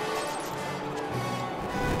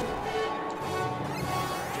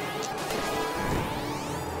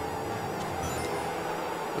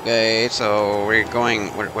 Okay, so we're going...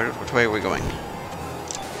 which way are we going?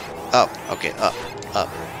 Up. Okay, up. Up.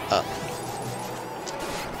 Up.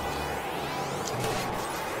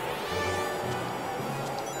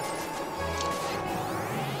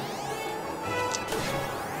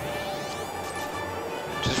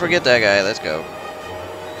 Just forget that guy, let's go.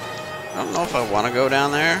 I don't know if I want to go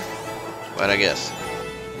down there, but I guess.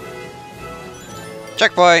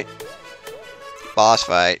 Checkpoint! Boss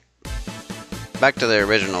fight. Back to the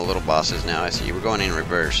original little bosses now, I see. We're going in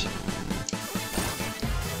reverse.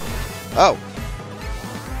 Oh!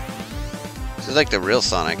 This is like the real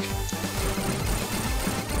Sonic.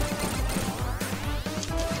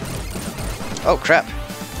 Oh, crap.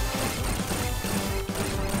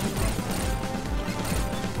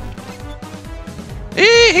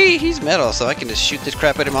 He's metal, so I can just shoot this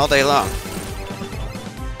crap at him all day long.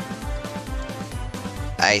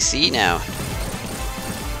 I see now.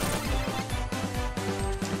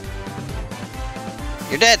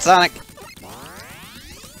 You're dead, Sonic!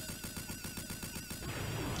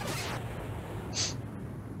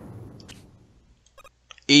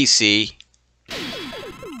 EC.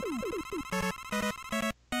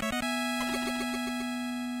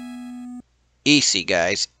 Easy,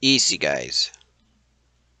 guys. Easy, guys.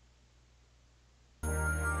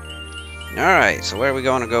 Alright, so where are we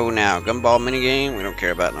going to go now? Gumball minigame? We don't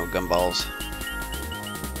care about no gumballs.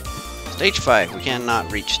 Stage 5. We cannot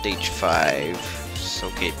reach stage 5. So,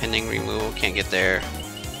 okay, pending removal. Can't get there.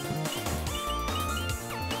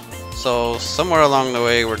 So, somewhere along the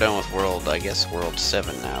way, we're done with World, I guess, World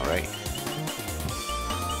 7 now, right?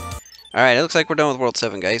 Alright, it looks like we're done with World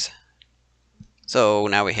 7, guys. So,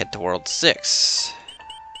 now we head to World 6.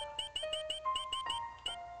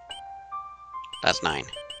 That's 9.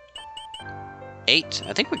 8?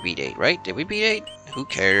 I think we beat 8, right? Did we beat 8? Who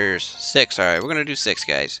cares? 6, alright, we're gonna do 6,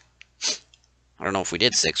 guys. I don't know if we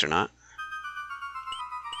did 6 or not.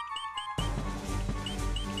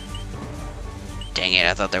 Dang it,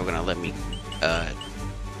 I thought they were gonna let me,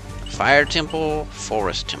 Fire Temple,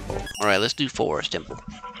 Forest Temple. Alright, let's do Forest Temple.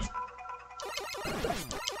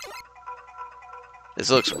 This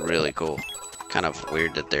looks really cool. Kind of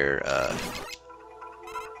weird that they're,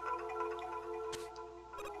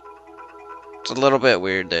 it's a little bit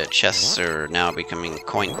weird that chests are now becoming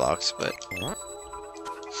coin blocks, but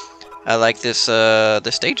I like this,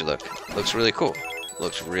 this stage look. Looks really cool.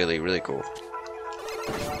 Looks really, really cool.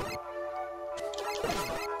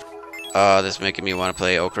 Oh, this is making me want to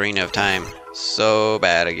play Ocarina of Time so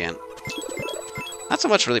bad again. Not so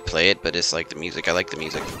much really play it, but it's like the music. I like the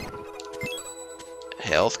music.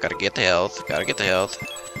 Health, gotta get the health, gotta get the health.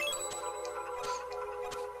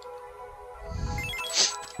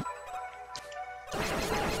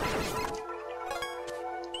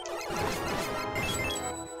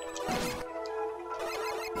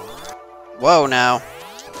 Whoa, now,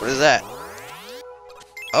 what is that?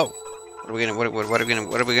 Oh, what are we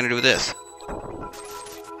gonna do with this?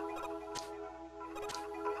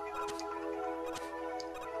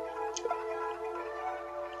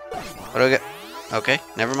 What do we get? Okay,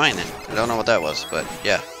 never mind then. I don't know what that was, but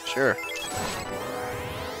yeah, sure.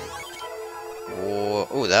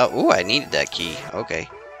 Oh, I needed that key. Okay.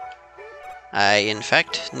 I, in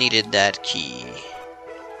fact, needed that key.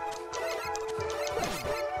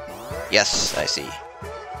 Yes, I see.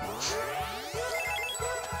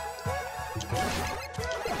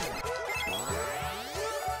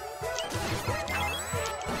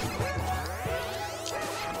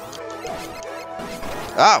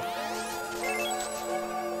 Oh!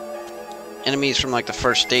 Enemies from like the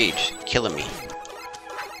first stage killing me.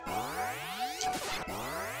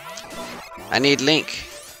 I need Link.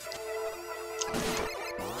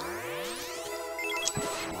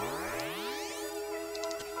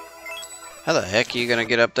 How the heck are you gonna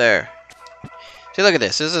get up there? See, look at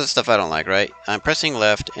this. This is the stuff I don't like, right? I'm pressing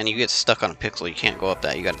left and you get stuck on a pixel. You can't go up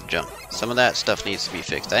that. You gotta jump. Some of that stuff needs to be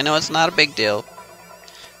fixed. I know it's not a big deal.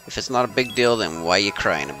 If it's not a big deal, then why are you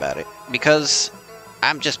crying about it? Because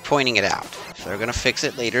I'm just pointing it out. If they're gonna fix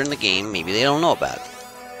it later in the game, maybe they don't know about it.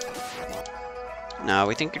 No,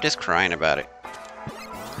 we think you're just crying about it.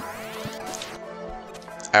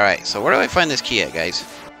 Alright, so where do I find this key at, guys?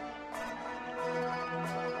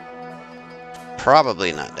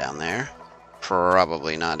 Probably not down there.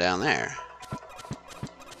 Probably not down there.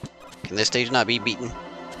 Can this stage not be beaten?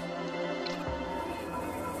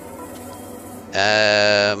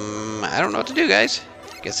 I don't know what to do, guys.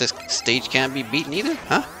 Guess this stage can't be beaten either,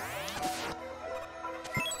 huh?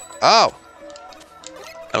 Oh!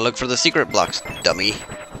 Gotta look for the secret blocks, dummy.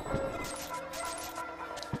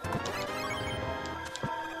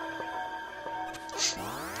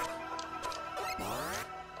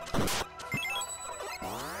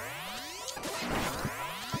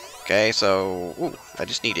 Okay, so... Ooh, I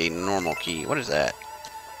just need a normal key. What is that?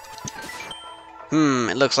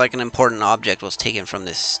 It looks like an important object was taken from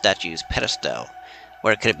this statue's pedestal.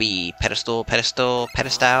 Where could it be? Pedestal? Pedestal?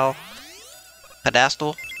 Pedestal?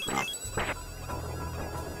 Pedestal? No.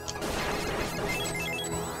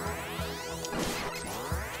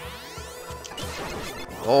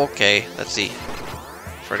 Okay, let's see.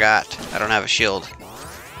 Forgot. I don't have a shield.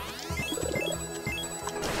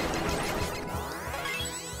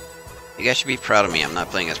 You guys should be proud of me. I'm not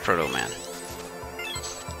playing as Proto Man.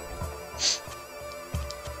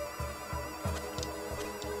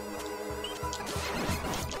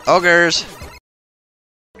 Ogres!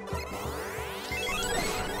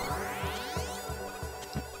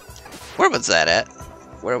 Where was that at?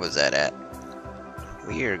 Where was that at?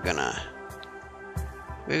 We're gonna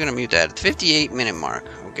mute that at the 58-minute mark.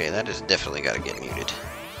 Okay, that has definitely got to get muted.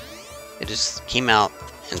 It just came out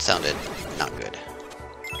and sounded not good.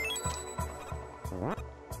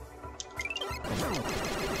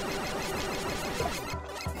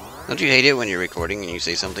 Don't you hate it when you're recording and you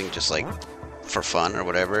say something just like for fun or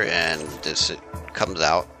whatever, and this comes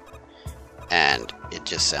out and it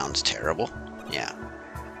just sounds terrible? Yeah.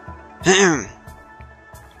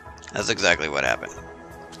 That's exactly what happened.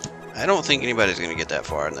 I don't think anybody's gonna get that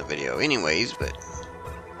far in the video anyways, but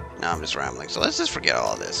now I'm just rambling, so let's just forget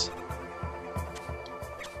all of this.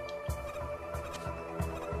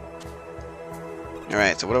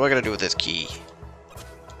 Alright, so what am I gonna do with this key?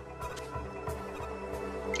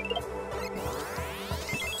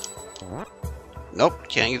 Nope,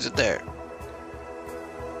 can't use it there.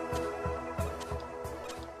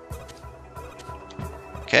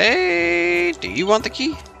 Okay, do you want the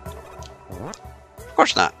key? Of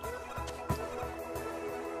course not.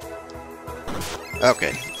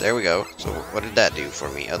 Okay, there we go. So what did that do for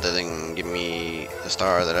me, other than give me the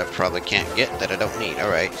star that I probably can't get, that I don't need?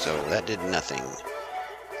 Alright, so that did nothing.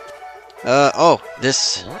 Oh,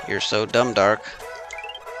 this. You're so dumb, Dark.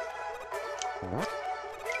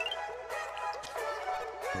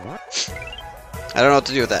 I don't know what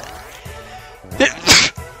to do with that.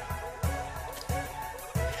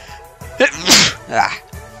 Ah.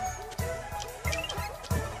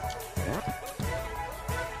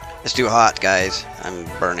 It's too hot, guys. I'm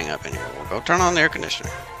burning up in here. We'll go turn on the air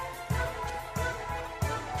conditioner.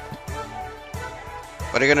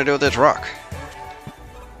 What are you gonna do with this rock?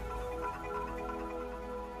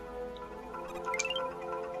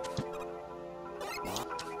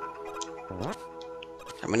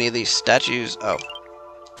 How many of these statues? Oh.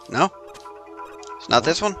 No? It's not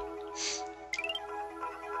this one?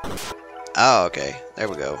 Oh, okay. There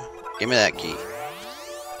we go. Give me that key.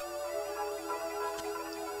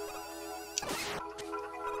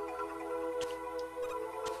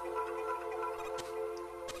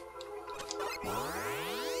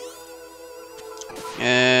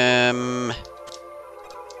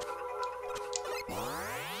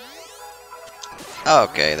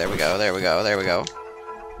 Okay, there we go, there we go, there we go.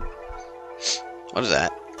 What is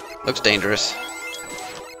that? Looks dangerous.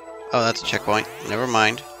 Oh, that's a checkpoint. Never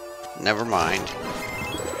mind. Never mind.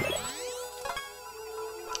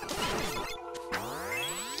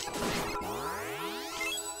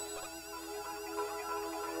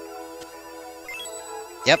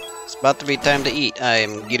 Yep, it's about to be time to eat. I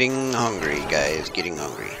am getting hungry, guys. Getting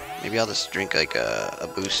hungry. Maybe I'll just drink like a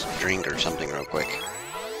boost drink or something real quick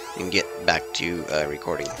and get back to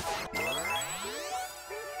recording. I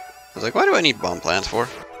was like, why do I need bomb plants for?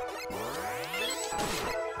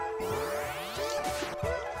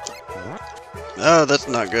 Oh, that's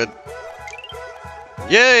not good.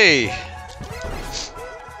 Yay!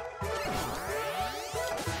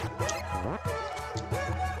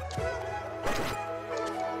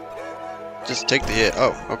 Just take the hit.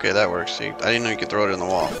 Oh, okay, that works. See, I didn't know you could throw it in the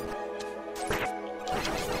wall.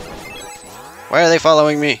 Why are they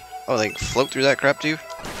following me? Oh, they float through that crap too?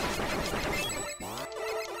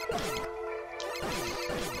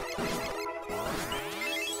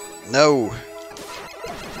 No!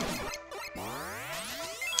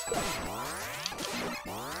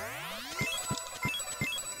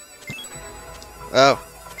 Oh.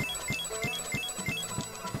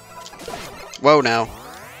 Whoa now.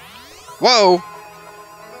 Whoa!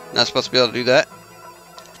 Not supposed to be able to do that.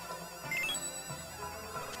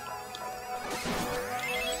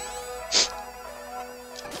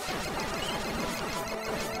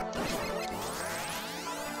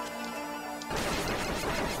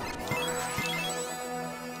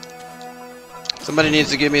 Somebody needs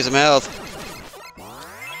to give me some health.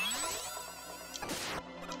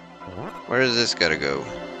 Where is this gotta go?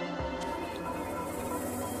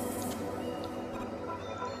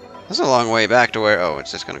 That's a long way back to where... Oh,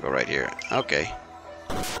 it's just gonna go right here. Okay.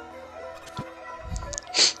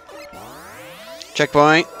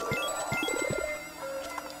 Checkpoint!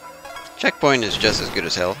 Checkpoint is just as good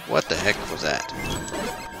as hell. What the heck was that?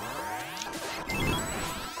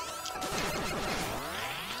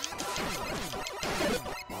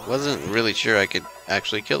 Wasn't really sure I could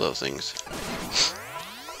actually kill those things.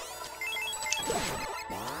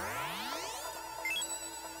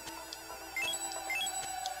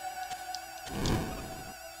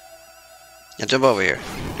 Now jump over here.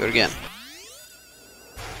 Do it again.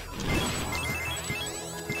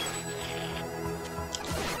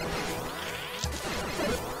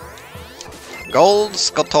 Gold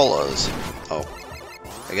Scatolas. Oh.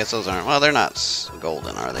 I guess those aren't... Well, they're not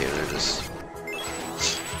golden, are they? They're just...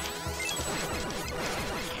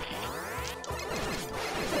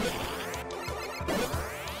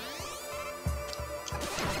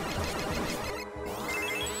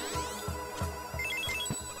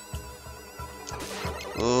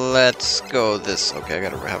 Let's go this. Okay, I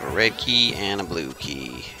gotta have a red key and a blue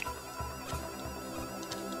key.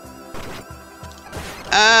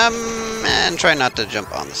 And try not to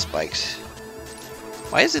jump on the spikes.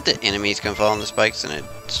 Why is it that enemies can fall on the spikes and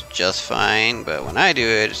it's just fine, but when I do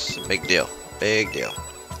it, it's a big deal. Big deal.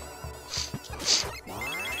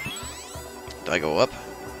 Do I go up?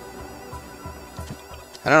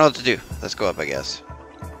 I don't know what to do. Let's go up, I guess.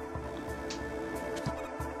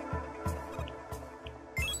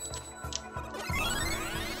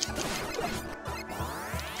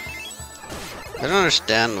 I don't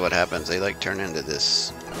understand what happens. They like turn into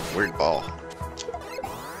this weird ball.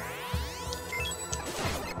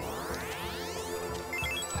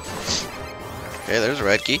 Okay, there's a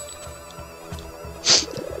red key.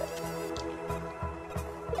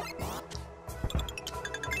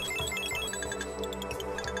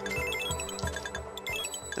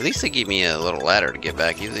 At least they give me a little ladder to get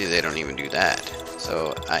back. Usually they don't even do that.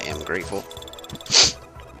 So I am grateful.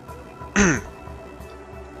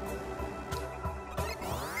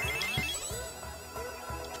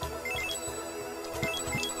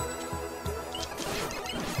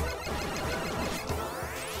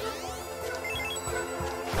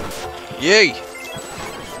 Yay!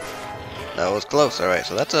 That was close. Alright,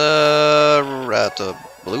 so that's a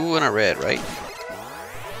blue and a red, right? I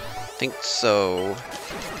think so.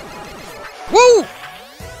 Woo!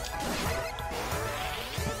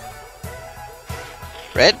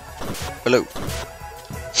 Red, blue.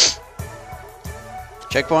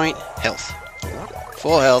 Checkpoint, health.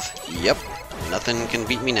 Full health, yep. Nothing can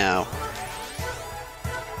beat me now.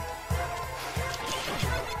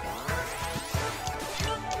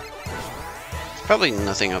 Probably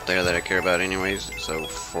nothing up there that I care about anyways, so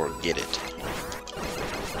forget it.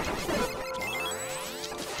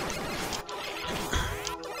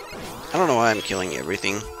 I don't know why I'm killing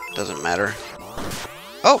everything. Doesn't matter.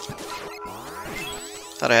 Oh!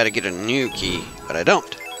 Thought I had to get a new key, but I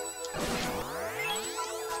don't.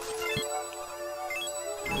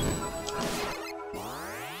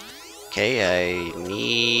 Okay, I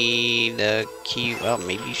need a key. Well,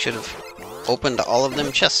 maybe you should have opened all of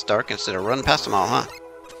them chests, Dark, instead of run past them all, huh?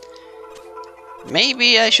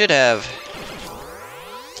 Maybe I should have.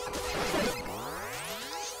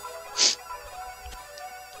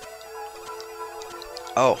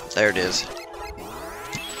 Oh, there it is.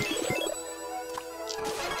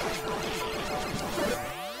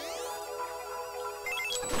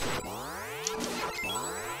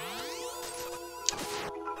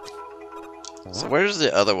 So where's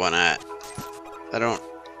the other one at? I don't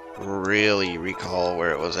really recall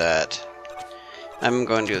where it was at. I'm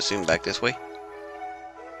going to assume back this way.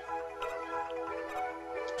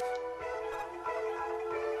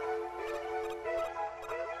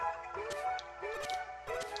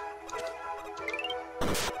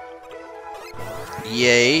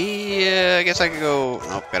 Yay! Yeah, I guess I could go.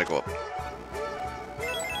 Nope, gotta go up.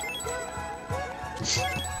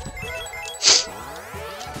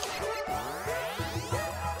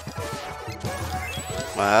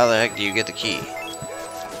 Well, how the heck do you get the key?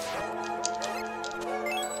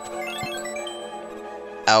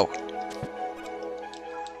 Ow.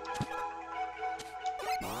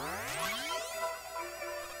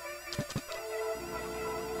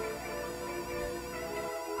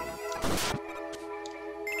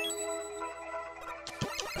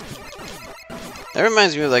 That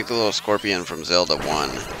reminds me of like the little scorpion from Zelda 1.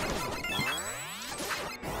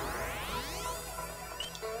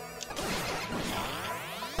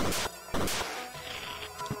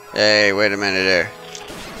 Hey, wait a minute there.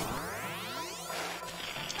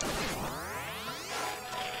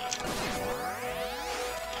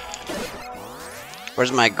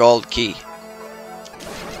 Where's my gold key?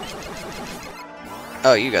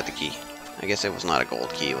 Oh, you got the key. I guess it was not a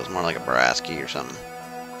gold key, it was more like a brass key or something.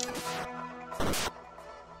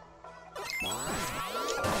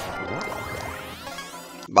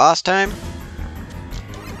 Boss time?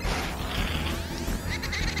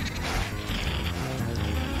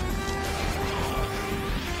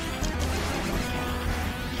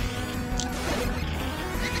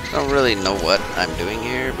 I don't really know what I'm doing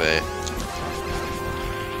here, but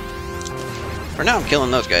for now I'm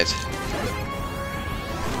killing those guys.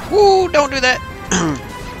 Woo! Don't do that!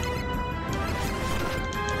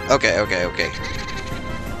 Okay.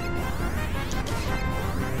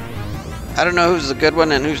 I don't know who's the good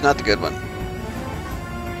one and who's not the good one.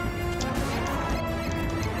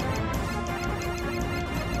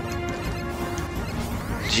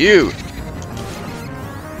 It's you!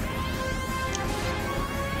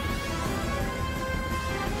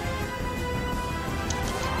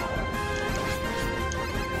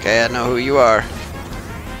 Okay, I know who you are.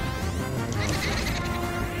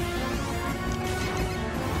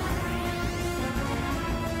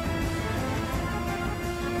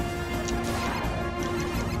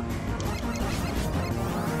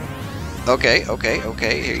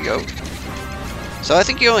 Okay, here you go. So I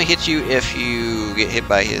think he only hits you if you get hit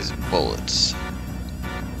by his bullets.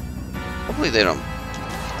 Hopefully they don't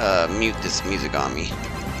mute this music on me.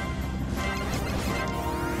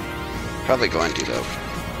 Probably going to though.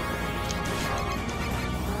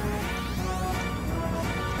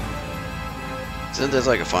 Isn't this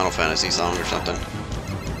like a Final Fantasy song or something?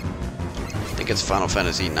 I think it's Final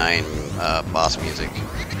Fantasy 9 boss music.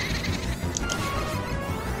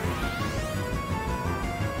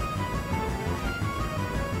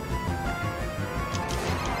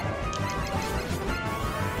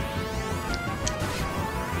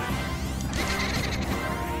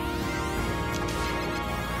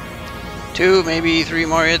 Two, maybe three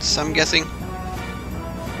more hits, I'm guessing.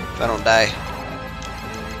 If I don't die.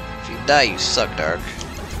 If you die, you suck, Dark.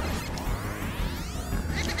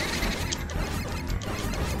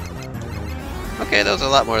 Okay, that was a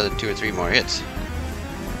lot more than 2 or 3 more hits.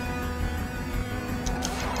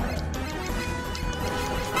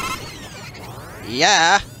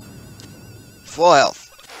 Yeah! Full health.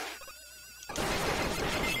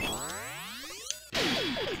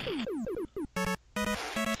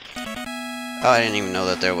 Oh, I didn't even know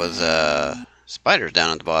that there was spiders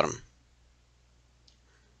down at the bottom.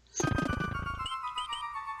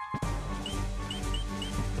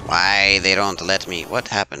 Why they don't let me? What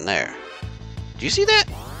happened there? Do you see that?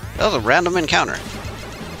 That was a random encounter.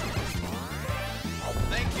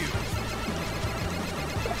 Thank you.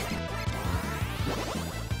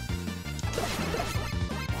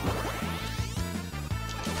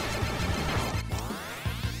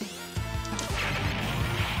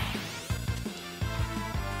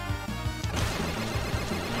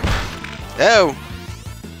 Oh!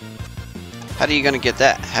 How are you gonna get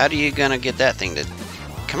that? How are you gonna get that thing to...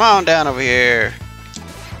 Come on down over here!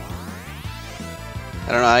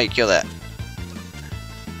 I don't know how you kill that.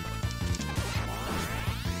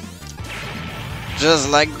 Just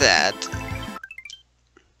like that.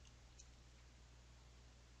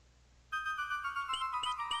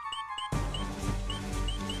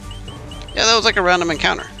 Yeah, that was like a random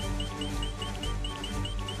encounter.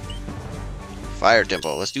 Fire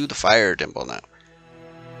temple. Let's do the fire temple now.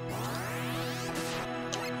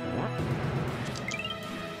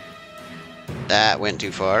 That went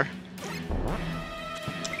too far.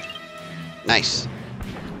 Nice.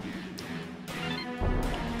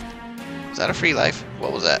 Is that a free life?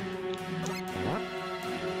 What was that?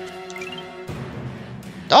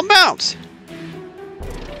 Don't bounce!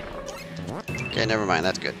 Okay, never mind.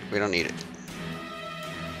 That's good. We don't need it.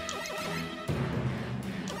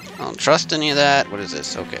 I don't trust any of that. What is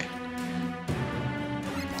this? Okay.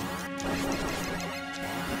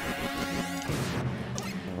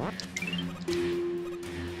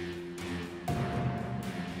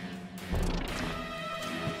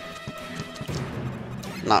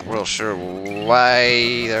 Not real sure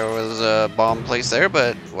why there was a bomb placed there,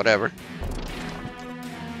 but whatever.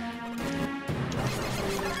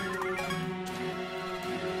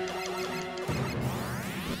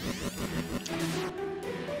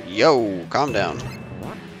 Yo, calm down.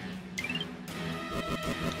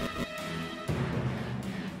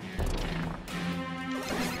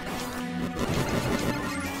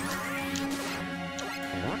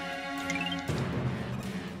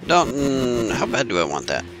 Don't. How bad do I want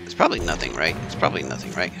that? It's probably nothing, right? It's probably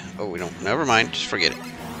nothing, right? Oh, we don't. Never mind. Just forget it.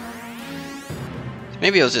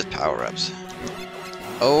 Maybe it was just power-ups.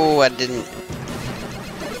 Oh, I didn't.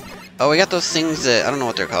 Oh, we got those things that I don't know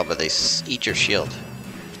what they're called, but they eat your shield.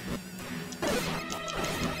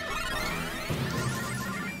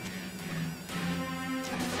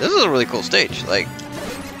 This is a really cool stage. Like,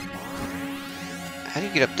 how do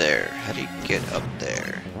you get up there? How do you get up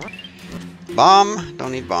there? Bomb?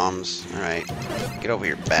 Don't need bombs. Alright. Get over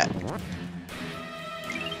here, bat.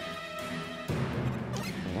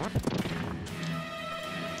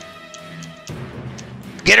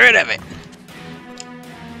 Get rid of it!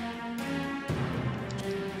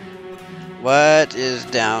 What is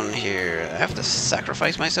down here? I have to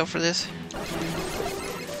sacrifice myself for this?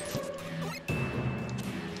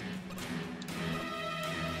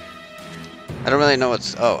 I don't really know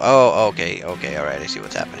what's... Oh, okay, alright, I see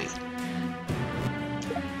what's happening.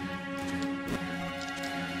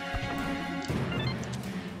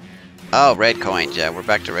 Oh, red coins, yeah, we're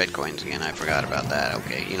back to red coins again, I forgot about that,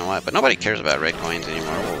 okay, you know what, but nobody cares about red coins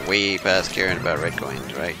anymore, we're way past caring about red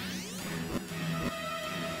coins, right?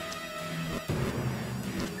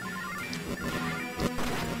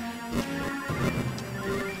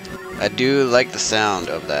 I do like the sound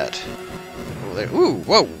of that. Oh, there. Ooh,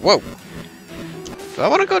 whoa, whoa! Do I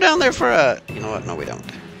want to go down there for a... You know what? No, we don't.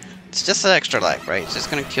 It's just an extra life, right? It's just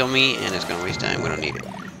going to kill me, and it's going to waste time. We don't need it.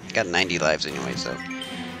 I got 90 lives anyway, so...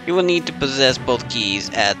 You will need to possess both keys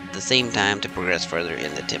at the same time to progress further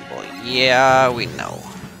in the temple. Yeah, we know.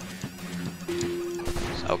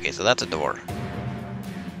 Okay, so that's a door.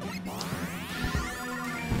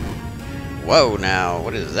 Whoa, now,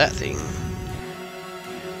 what is that thing?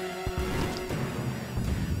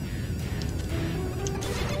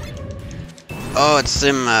 Oh, it's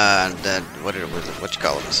him, that, what you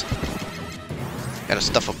call him? Gotta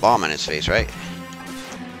stuff a bomb in his face, right?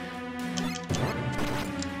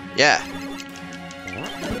 Yeah.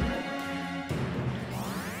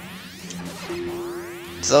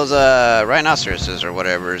 It's those, rhinoceroses or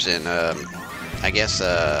whatever's in, I guess,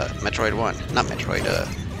 Metroid 1. Not Metroid,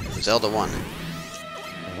 Zelda 1.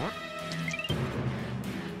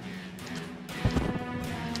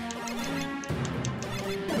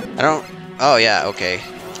 I don't... Oh, yeah, okay.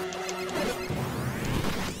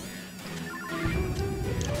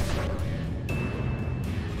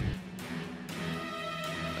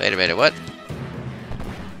 Wait a minute, what?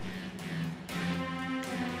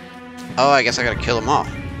 Oh, I guess I gotta kill them all.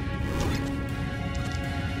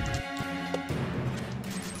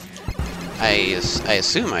 I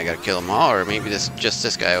assume I gotta kill them all, or maybe just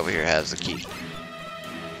this guy over here has the key.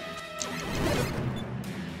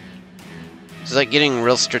 It's like getting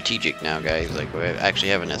real strategic now, guys. Like, we're actually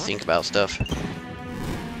having to think about stuff.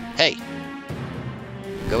 Hey!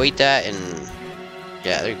 Go eat that and...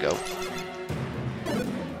 Yeah, there you go.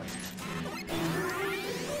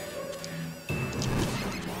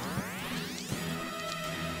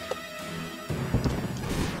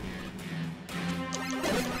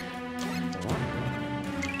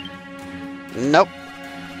 Nope.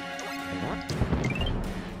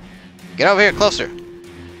 Get over here closer.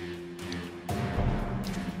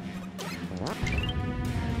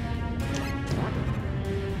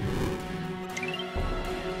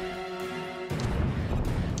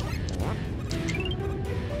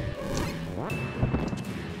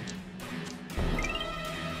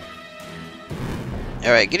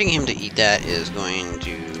 Alright, getting him to eat that is going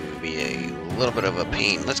to be a little bit of a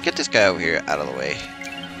pain. Let's get this guy over here out of the way.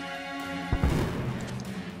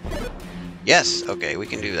 Yes, okay, we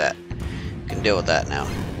can do that. We can deal with that now.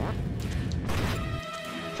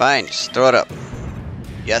 Fine, just throw it up.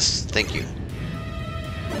 Yes, thank you.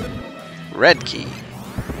 Red key.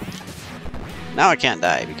 Now I can't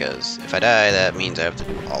die, because if I die, that means I have to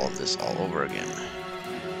do all of this all over again.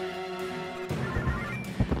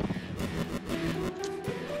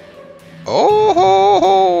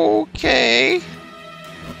 Oh, okay.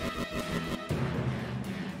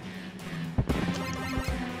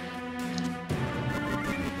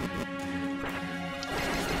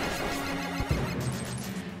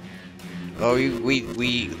 Oh,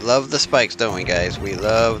 we love the spikes, don't we, guys? We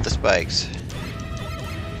love the spikes.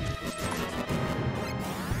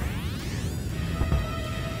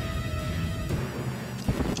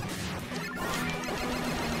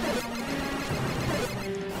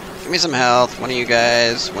 Give me some health. One of you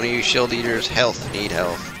guys, one of you shield eaters, health. Need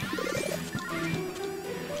health.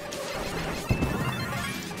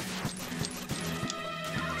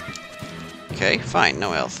 Okay, fine,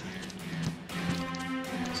 no health.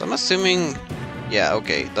 So I'm assuming, yeah,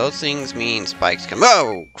 okay, those things mean spikes come.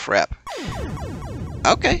 Oh, crap.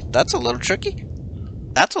 Okay, that's a little tricky.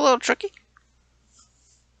 That's a little tricky.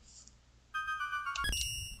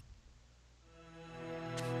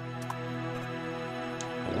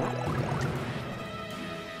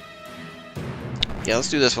 Yeah,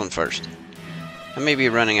 let's do this one first. I may be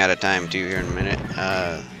running out of time too here in a minute.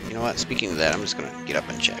 You know what? Speaking of that, I'm just gonna get up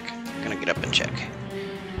and check. I'm gonna get up and check.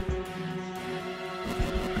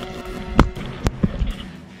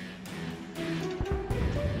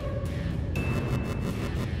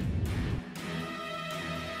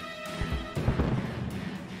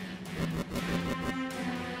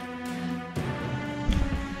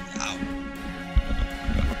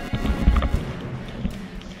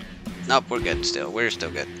 Nope, we're good still. We're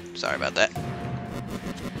still good. Sorry about that.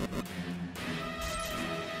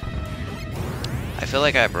 I feel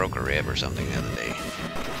like I broke a rib or something the other day.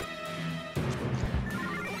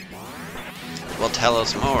 Well, tell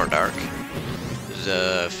us more, Dark.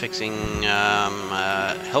 Was fixing,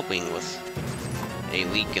 helping with a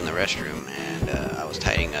leak in the restroom, and I was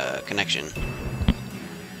tightening a connection.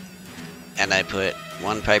 And I put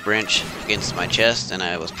one pipe wrench against my chest, and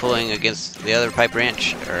I was pulling against the other pipe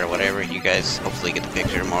wrench, or whatever. You guys hopefully get the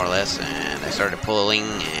picture more or less. And I started pulling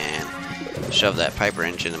and shoved that pipe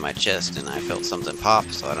wrench into my chest, and I felt something pop.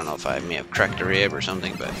 So I don't know if I may have cracked a rib or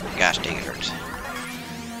something, but gosh dang, it hurts.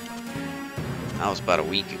 That was about a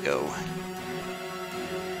week ago.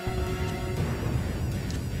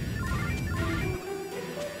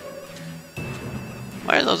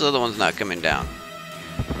 Why are those other ones not coming down?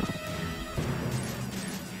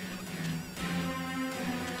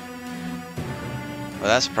 Well,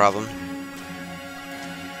 that's a problem.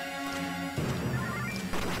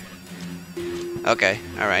 Okay,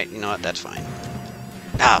 alright, you know what, that's fine.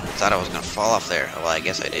 Ow, I thought I was gonna fall off there. Well, I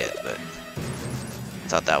guess I did, but I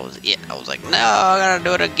thought that was it. I was like, no, I gotta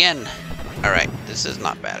do it again. Alright, this is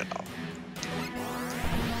not bad at all.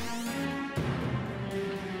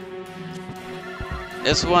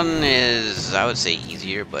 This one is, I would say,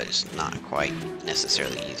 easier, but it's not quite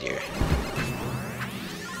necessarily easier.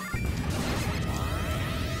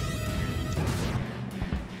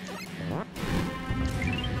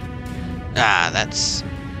 Ah, that's...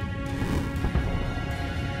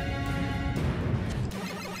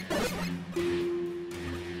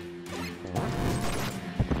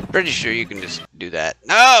 Pretty sure you can just do that.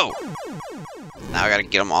 No! Now I gotta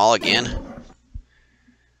get them all again.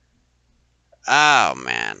 Oh,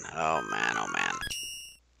 man. Oh, man. Oh, man.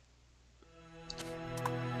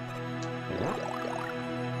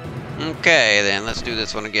 Okay, then let's do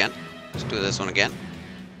this one again. Let's do this one again.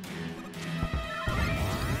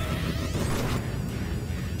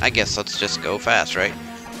 I guess let's just go fast, right?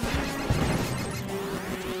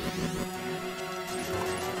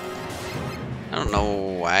 I don't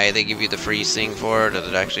know why they give you the freeze thing for. Does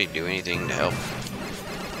it actually do anything to help?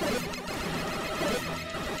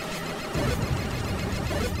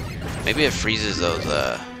 Maybe it freezes those,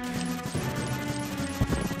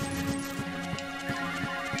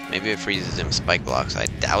 maybe it freezes them spike blocks. I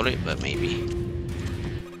doubt it, but maybe.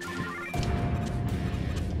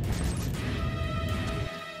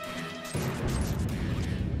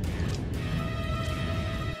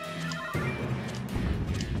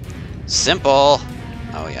 Simple!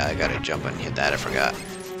 Oh yeah, I gotta jump and hit that, I forgot.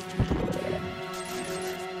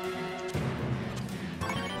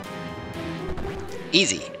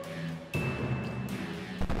 Easy.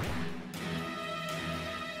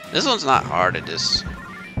 This one's not hard, it just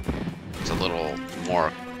little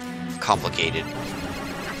more complicated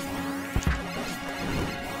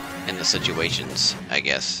in the situations, I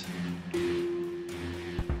guess.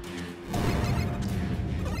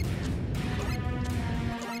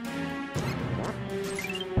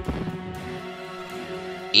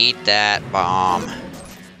 Eat that bomb.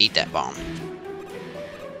 Eat that bomb.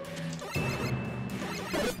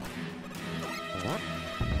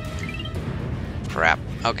 Crap.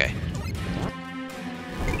 Okay.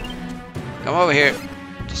 Come over here.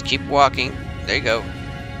 Just keep walking. There you go.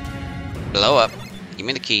 Blow up. Give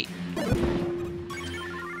me the key.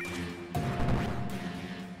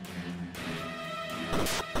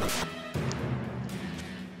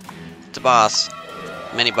 It's a boss.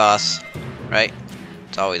 Mini boss. Right?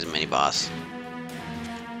 It's always a mini boss.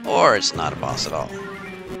 Or it's not a boss at all.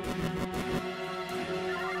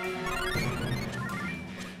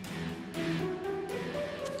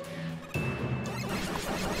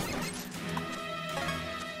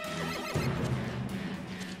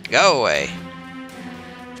 Go away.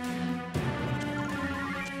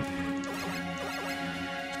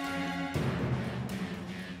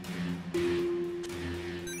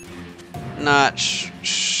 Not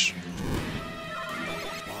shh.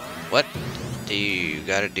 What do you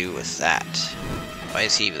gotta do with that? Why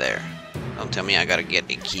is he there? Don't tell me I gotta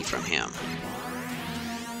get a key from him.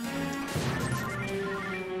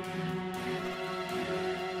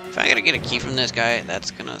 If I gotta get a key from this guy,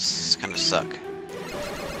 that's gonna kind of suck.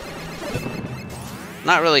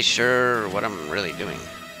 Not really sure what I'm really doing,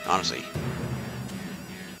 honestly.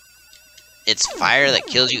 It's fire that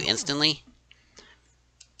kills you instantly?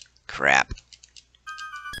 Crap.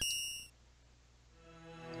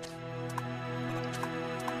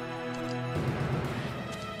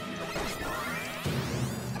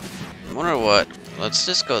 I wonder what... Let's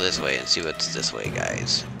just go this way and see what's this way,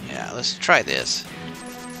 guys. Yeah, let's try this.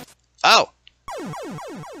 Oh!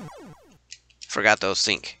 Forgot those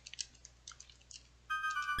sync.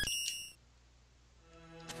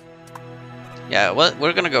 Yeah, well,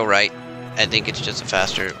 we're gonna go right. I think it's just a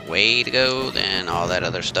faster way to go than all that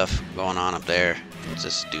other stuff going on up there. Let's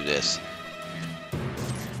just do this.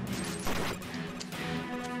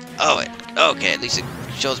 Oh, okay, at least it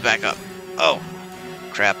shows back up. Oh,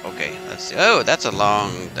 crap, okay. Let's see. Oh, that's a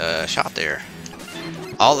long shot there.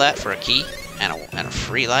 All that for a key and a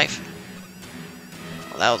free life?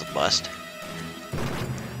 Well, that was a bust.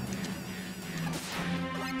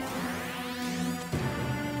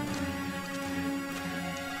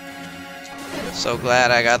 So glad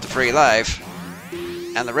I got the free life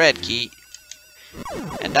and the red key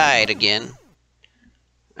and died again.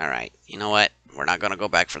 Alright, you know what? We're not gonna go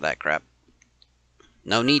back for that crap.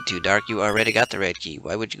 No need to, Dark. You already got the red key.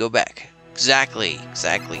 Why would you go back? Exactly,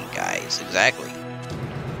 guys, exactly.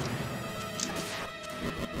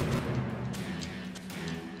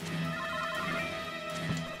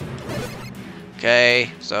 Okay,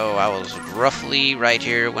 so I was roughly right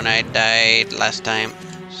here when I died last time.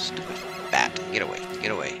 Stupid bat. Get away.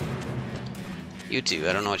 Get away. You two.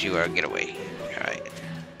 I don't know what you are. Get away. Alright.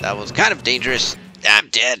 That was kind of dangerous. I'm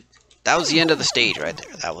dead. That was the end of the stage right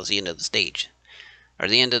there. That was the end of the stage. Or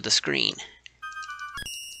the end of the screen.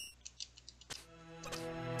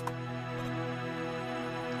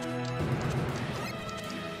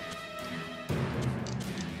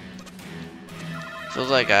 Feels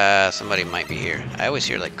like somebody might be here. I always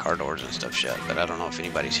hear like car doors and stuff shut, but I don't know if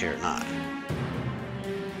anybody's here or not.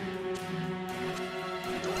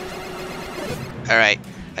 Alright,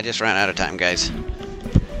 I just ran out of time, guys.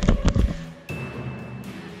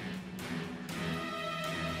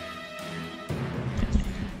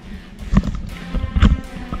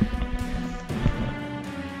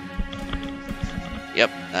 Yep,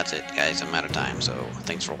 that's it, guys. I'm out of time, so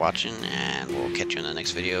thanks for watching, and we'll catch you in the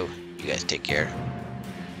next video. You guys take care.